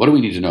behavior? What do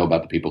we need to know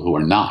about the people who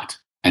are not?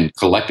 And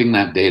collecting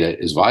that data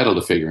is vital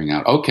to figuring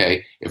out,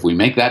 okay, if we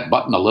make that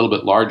button a little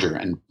bit larger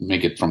and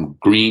make it from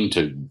green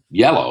to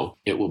yellow,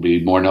 it will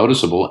be more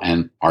noticeable,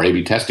 and our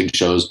A/B testing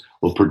shows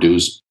will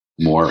produce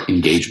more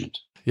engagement.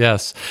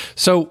 Yes.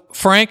 So,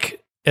 Frank,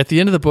 at the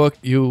end of the book,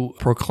 you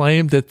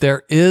proclaim that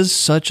there is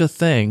such a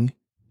thing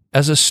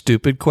as a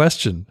stupid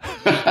question.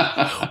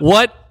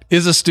 What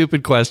is a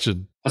stupid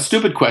question? A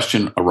stupid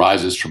question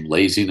arises from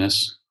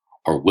laziness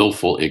or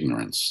willful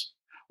ignorance,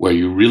 where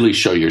you really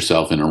show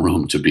yourself in a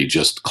room to be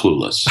just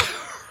clueless.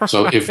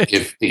 So if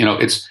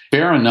it's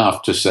fair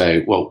enough to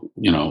say, well,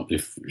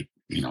 if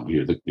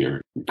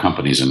your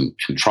company's in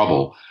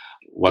trouble,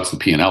 what's the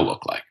P&L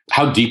look like?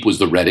 How deep was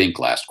the red ink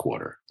last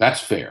quarter? That's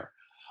fair.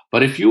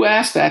 But if you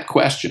ask that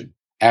question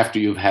after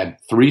you've had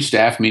 3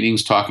 staff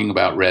meetings talking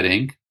about red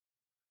ink,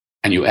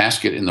 and you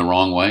ask it in the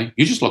wrong way,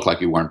 you just look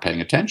like you weren't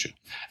paying attention.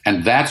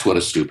 And that's what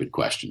a stupid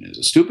question is.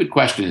 A stupid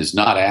question is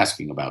not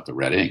asking about the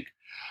red ink.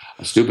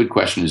 A stupid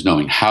question is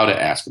knowing how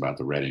to ask about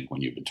the red ink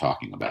when you've been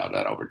talking about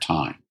that over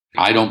time.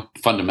 I don't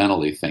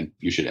fundamentally think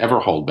you should ever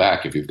hold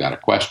back if you've got a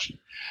question.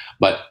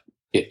 But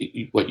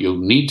what you'll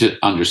need to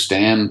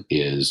understand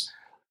is,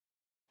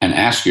 and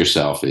ask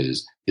yourself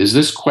is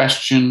this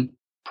question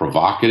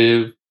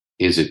provocative?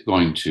 Is it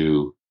going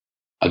to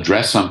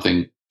address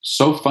something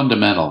so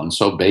fundamental and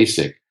so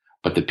basic,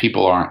 but that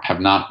people have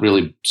not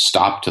really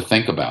stopped to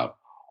think about?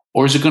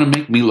 Or is it going to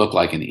make me look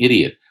like an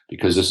idiot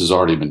because this has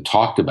already been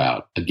talked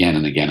about again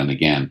and again and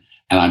again,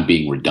 and I'm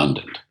being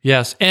redundant?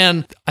 Yes.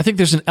 And I think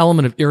there's an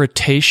element of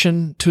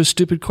irritation to a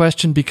stupid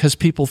question because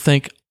people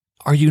think,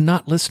 are you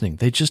not listening?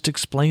 They just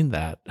explained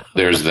that.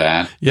 There's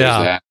that. Yeah.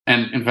 There's that.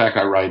 And in fact,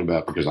 I write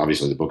about, because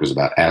obviously the book is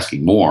about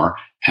asking more,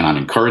 and I'm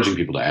encouraging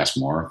people to ask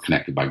more,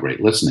 connected by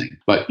great listening.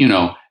 But,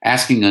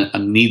 asking a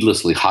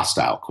needlessly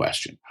hostile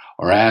question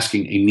or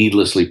asking a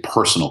needlessly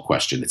personal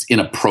question, it's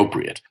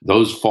inappropriate.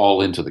 Those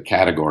fall into the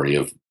category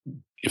of,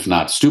 if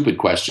not stupid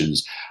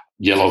questions,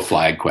 yellow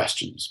flag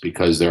questions,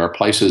 because there are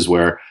places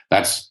where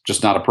that's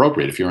just not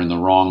appropriate. If you're in the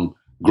wrong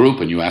group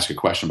and you ask a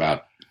question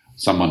about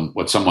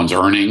what someone's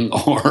earning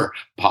or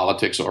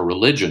politics or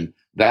religion,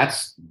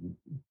 that's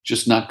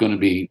just not going to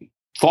be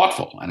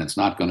thoughtful, and it's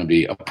not going to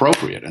be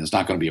appropriate, and it's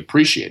not going to be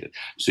appreciated.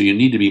 So you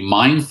need to be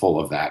mindful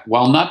of that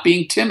while not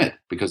being timid,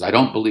 because I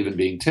don't believe in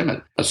being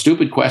timid. A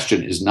stupid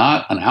question is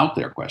not an out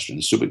there question.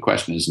 A stupid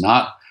question is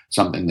not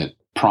something that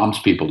prompts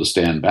people to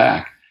stand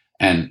back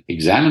and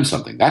examine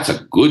something. That's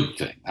a good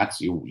thing.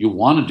 You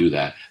want to do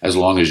that as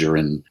long as you're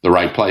in the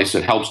right place.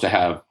 It helps to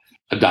have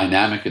a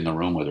dynamic in the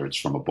room, whether it's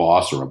from a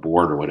boss or a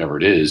board or whatever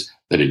it is,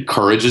 that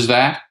encourages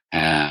that.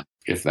 And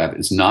if that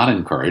is not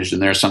encouraged,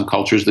 and there are some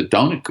cultures that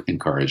don't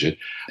encourage it,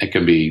 it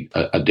can be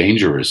a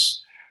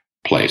dangerous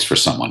place for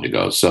someone to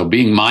go. So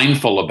being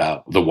mindful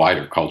about the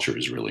wider culture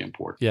is really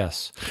important.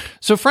 Yes.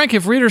 So Frank,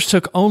 if readers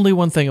took only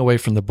one thing away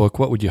from the book,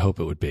 what would you hope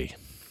it would be?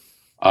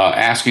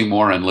 Asking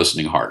more and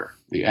listening harder.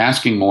 The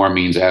asking more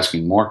means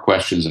asking more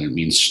questions, and it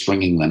means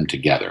stringing them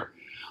together.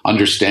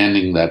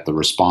 Understanding that the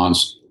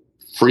response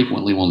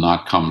frequently will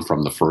not come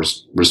from the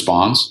first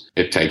response.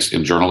 It takes,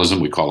 in journalism,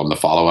 we call them the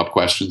follow-up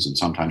questions, and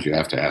sometimes you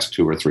have to ask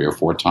 2 or 3 or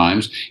 4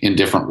 times in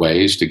different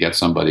ways to get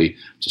somebody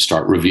to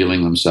start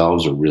revealing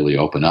themselves or really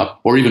open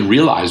up or even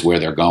realize where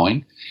they're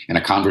going. In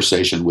a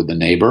conversation with a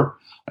neighbor,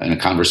 in a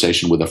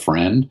conversation with a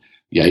friend,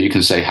 yeah, you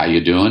can say, how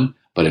you doing?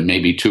 But it may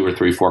be 2 or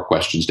 3, 4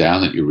 questions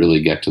down that you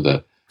really get to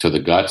the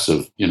guts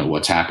of,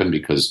 what's happened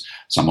because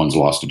someone's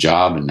lost a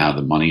job and now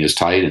the money is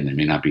tight and they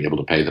may not be able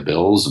to pay the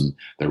bills and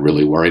they're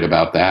really worried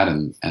about that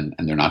and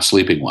they're not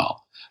sleeping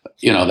well.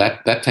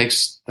 That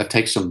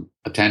takes some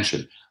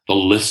attention. The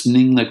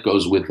listening that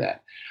goes with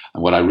that.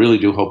 And what I really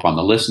do hope on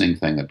the listening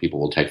thing that people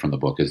will take from the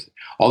book is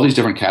all these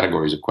different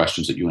categories of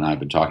questions that you and I have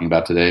been talking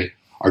about today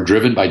are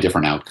driven by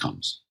different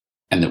outcomes,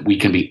 and that we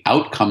can be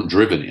outcome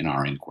driven in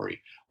our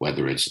inquiry,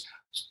 whether it's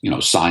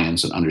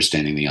science and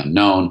understanding the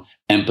unknown,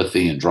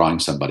 empathy and drawing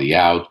somebody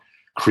out,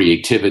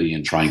 creativity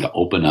and trying to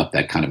open up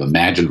that kind of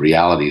imagined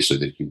reality so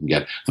that you can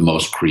get the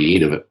most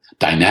creative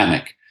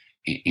dynamic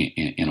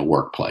in a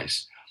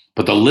workplace.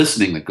 But the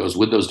listening that goes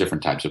with those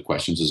different types of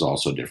questions is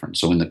also different.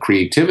 So in the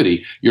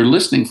creativity, you're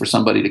listening for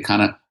somebody to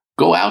kind of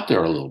go out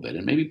there a little bit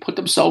and maybe put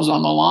themselves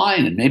on the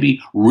line and maybe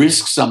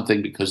risk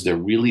something because they're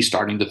really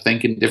starting to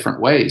think in different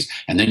ways.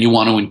 And then you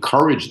want to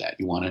encourage that.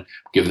 You want to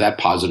give that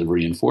positive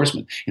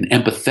reinforcement. In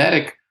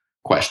empathetic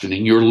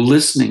questioning, you're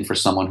listening for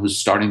someone who's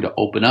starting to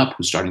open up,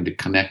 who's starting to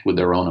connect with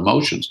their own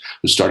emotions,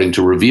 who's starting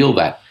to reveal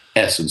that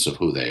essence of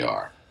who they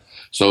are.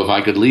 So if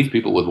I could leave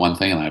people with one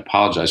thing, and I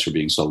apologize for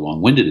being so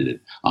long-winded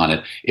on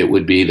it, it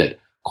would be that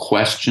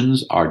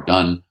questions are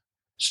done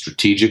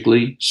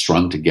strategically,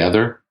 strung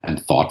together,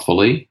 and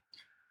thoughtfully,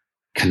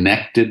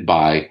 connected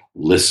by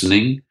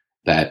listening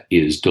that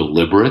is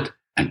deliberate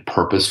and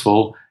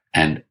purposeful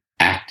and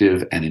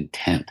active and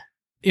intent.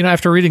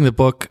 After reading the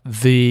book,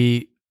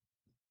 the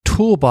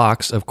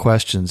toolbox of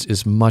questions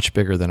is much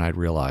bigger than I'd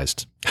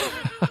realized.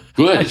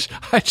 Good.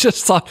 I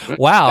just thought,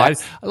 wow,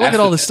 look at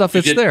all the stuff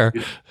that's there.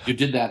 You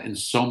did that in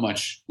so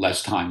much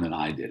less time than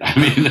I did. I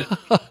mean,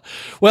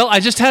 well, I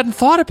just hadn't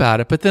thought about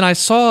it, but then I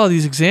saw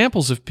these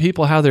examples of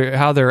people how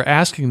they're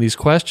asking these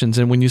questions,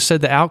 and when you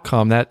said the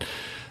outcome, that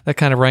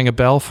kind of rang a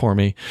bell for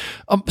me.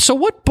 So,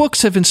 what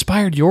books have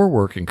inspired your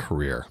working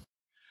career?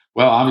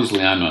 Well,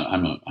 obviously,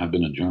 I've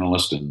been a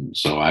journalist, and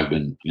so I've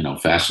been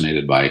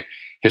fascinated by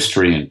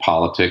history and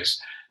politics,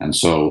 and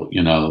so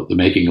the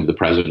Making of the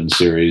President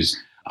series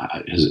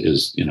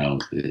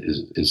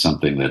is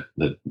something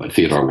that by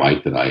Theodore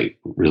White that I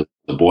really,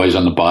 The Boys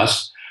on the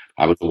Bus.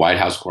 I was the White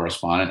House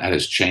correspondent. That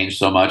has changed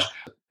so much.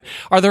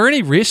 Are there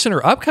any recent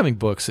or upcoming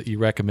books that you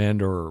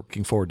recommend or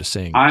looking forward to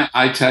seeing?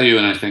 I tell you,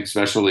 and I think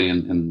especially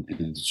in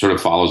it sort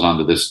of follows on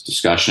to this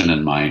discussion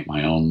and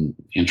my own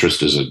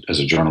interest as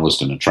a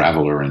journalist and a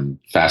traveler and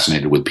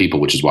fascinated with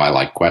people, which is why I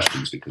like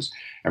questions, because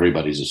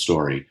everybody's a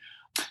story.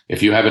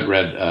 If you haven't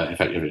read,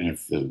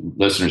 if the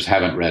listeners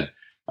haven't read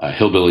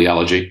Hillbilly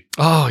Elegy,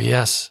 oh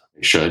yes,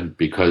 they should,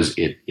 because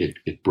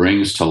it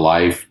brings to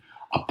life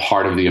a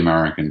part of the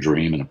American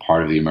dream and a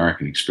part of the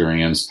American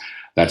experience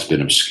that's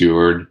been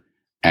obscured,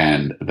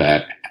 and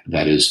that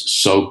is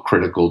so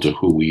critical to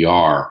who we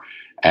are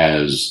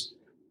as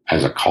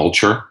a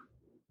culture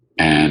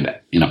and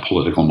in a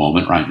political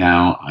moment right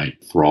now. I'm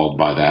enthralled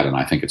by that, and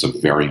I think it's a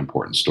very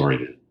important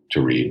story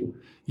to read.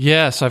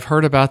 Yes, I've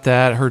heard about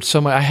that. I heard so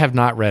much. I have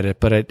not read it,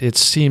 but it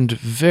seemed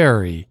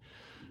very,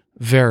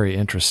 very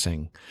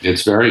interesting.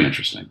 It's very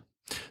interesting.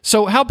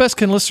 So how best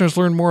can listeners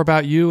learn more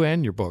about you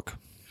and your book?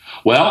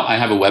 Well, I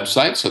have a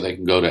website, so they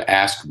can go to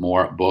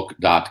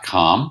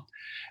askmorebook.com.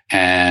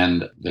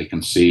 And they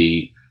can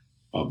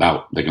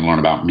learn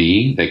about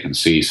me. They can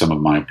see some of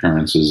my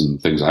appearances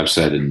and things I've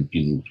said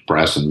in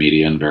press and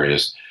media in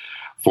various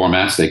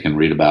formats. They can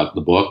read about the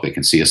book. They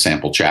can see a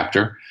sample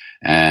chapter,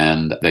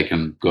 and they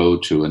can go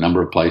to a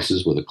number of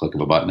places with a click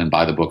of a button and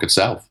buy the book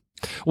itself.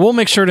 We'll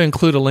make sure to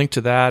include a link to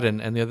that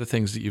and the other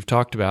things that you've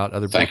talked about,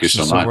 other Thank books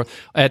you and so so much.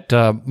 forth, at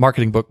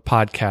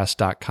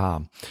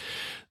marketingbookpodcast.com.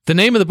 The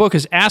name of the book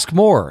is Ask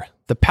More: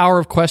 The Power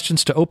of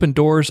Questions to Open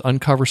Doors,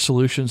 Uncover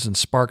Solutions, and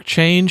Spark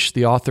Change.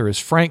 The author is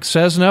Frank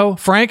Sesno.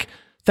 Frank,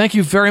 thank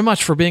you very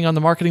much for being on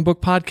the Marketing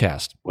Book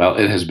Podcast. Well,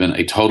 it has been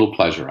a total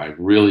pleasure. I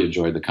really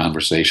enjoyed the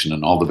conversation,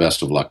 and all the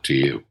best of luck to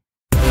you.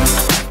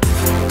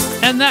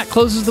 And that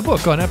closes the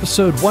book on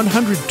episode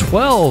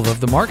 112 of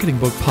the Marketing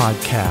Book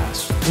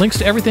Podcast. Links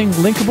to everything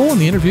linkable in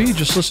the interview you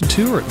just listened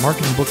to are at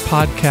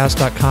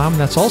marketingbookpodcast.com.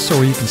 That's also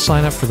where you can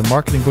sign up for the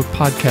Marketing Book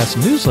Podcast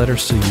newsletter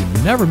so you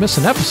never miss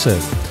an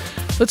episode.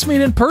 Let's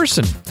meet in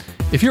person.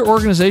 If your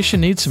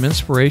organization needs some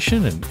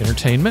inspiration and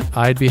entertainment,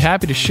 I'd be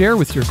happy to share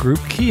with your group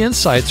key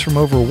insights from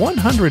over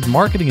 100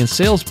 marketing and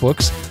sales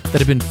books that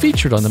have been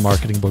featured on the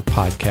Marketing Book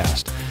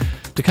Podcast.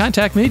 To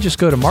contact me, just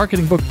go to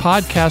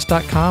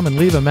marketingbookpodcast.com and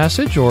leave a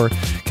message, or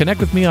connect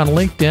with me on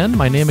LinkedIn.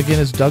 My name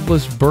again is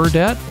Douglas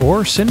Burdett,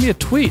 or send me a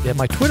tweet at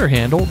my Twitter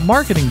handle,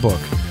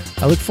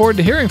 MarketingBook. I look forward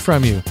to hearing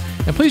from you.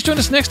 And please join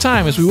us next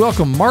time as we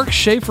welcome Mark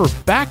Schaefer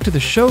back to the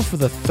show for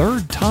the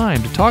third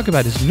time to talk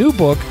about his new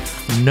book,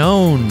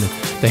 Known,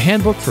 the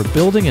handbook for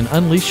building and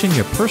unleashing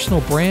your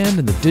personal brand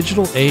in the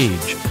digital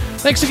age.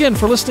 Thanks again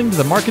for listening to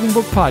the Marketing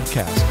Book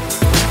Podcast.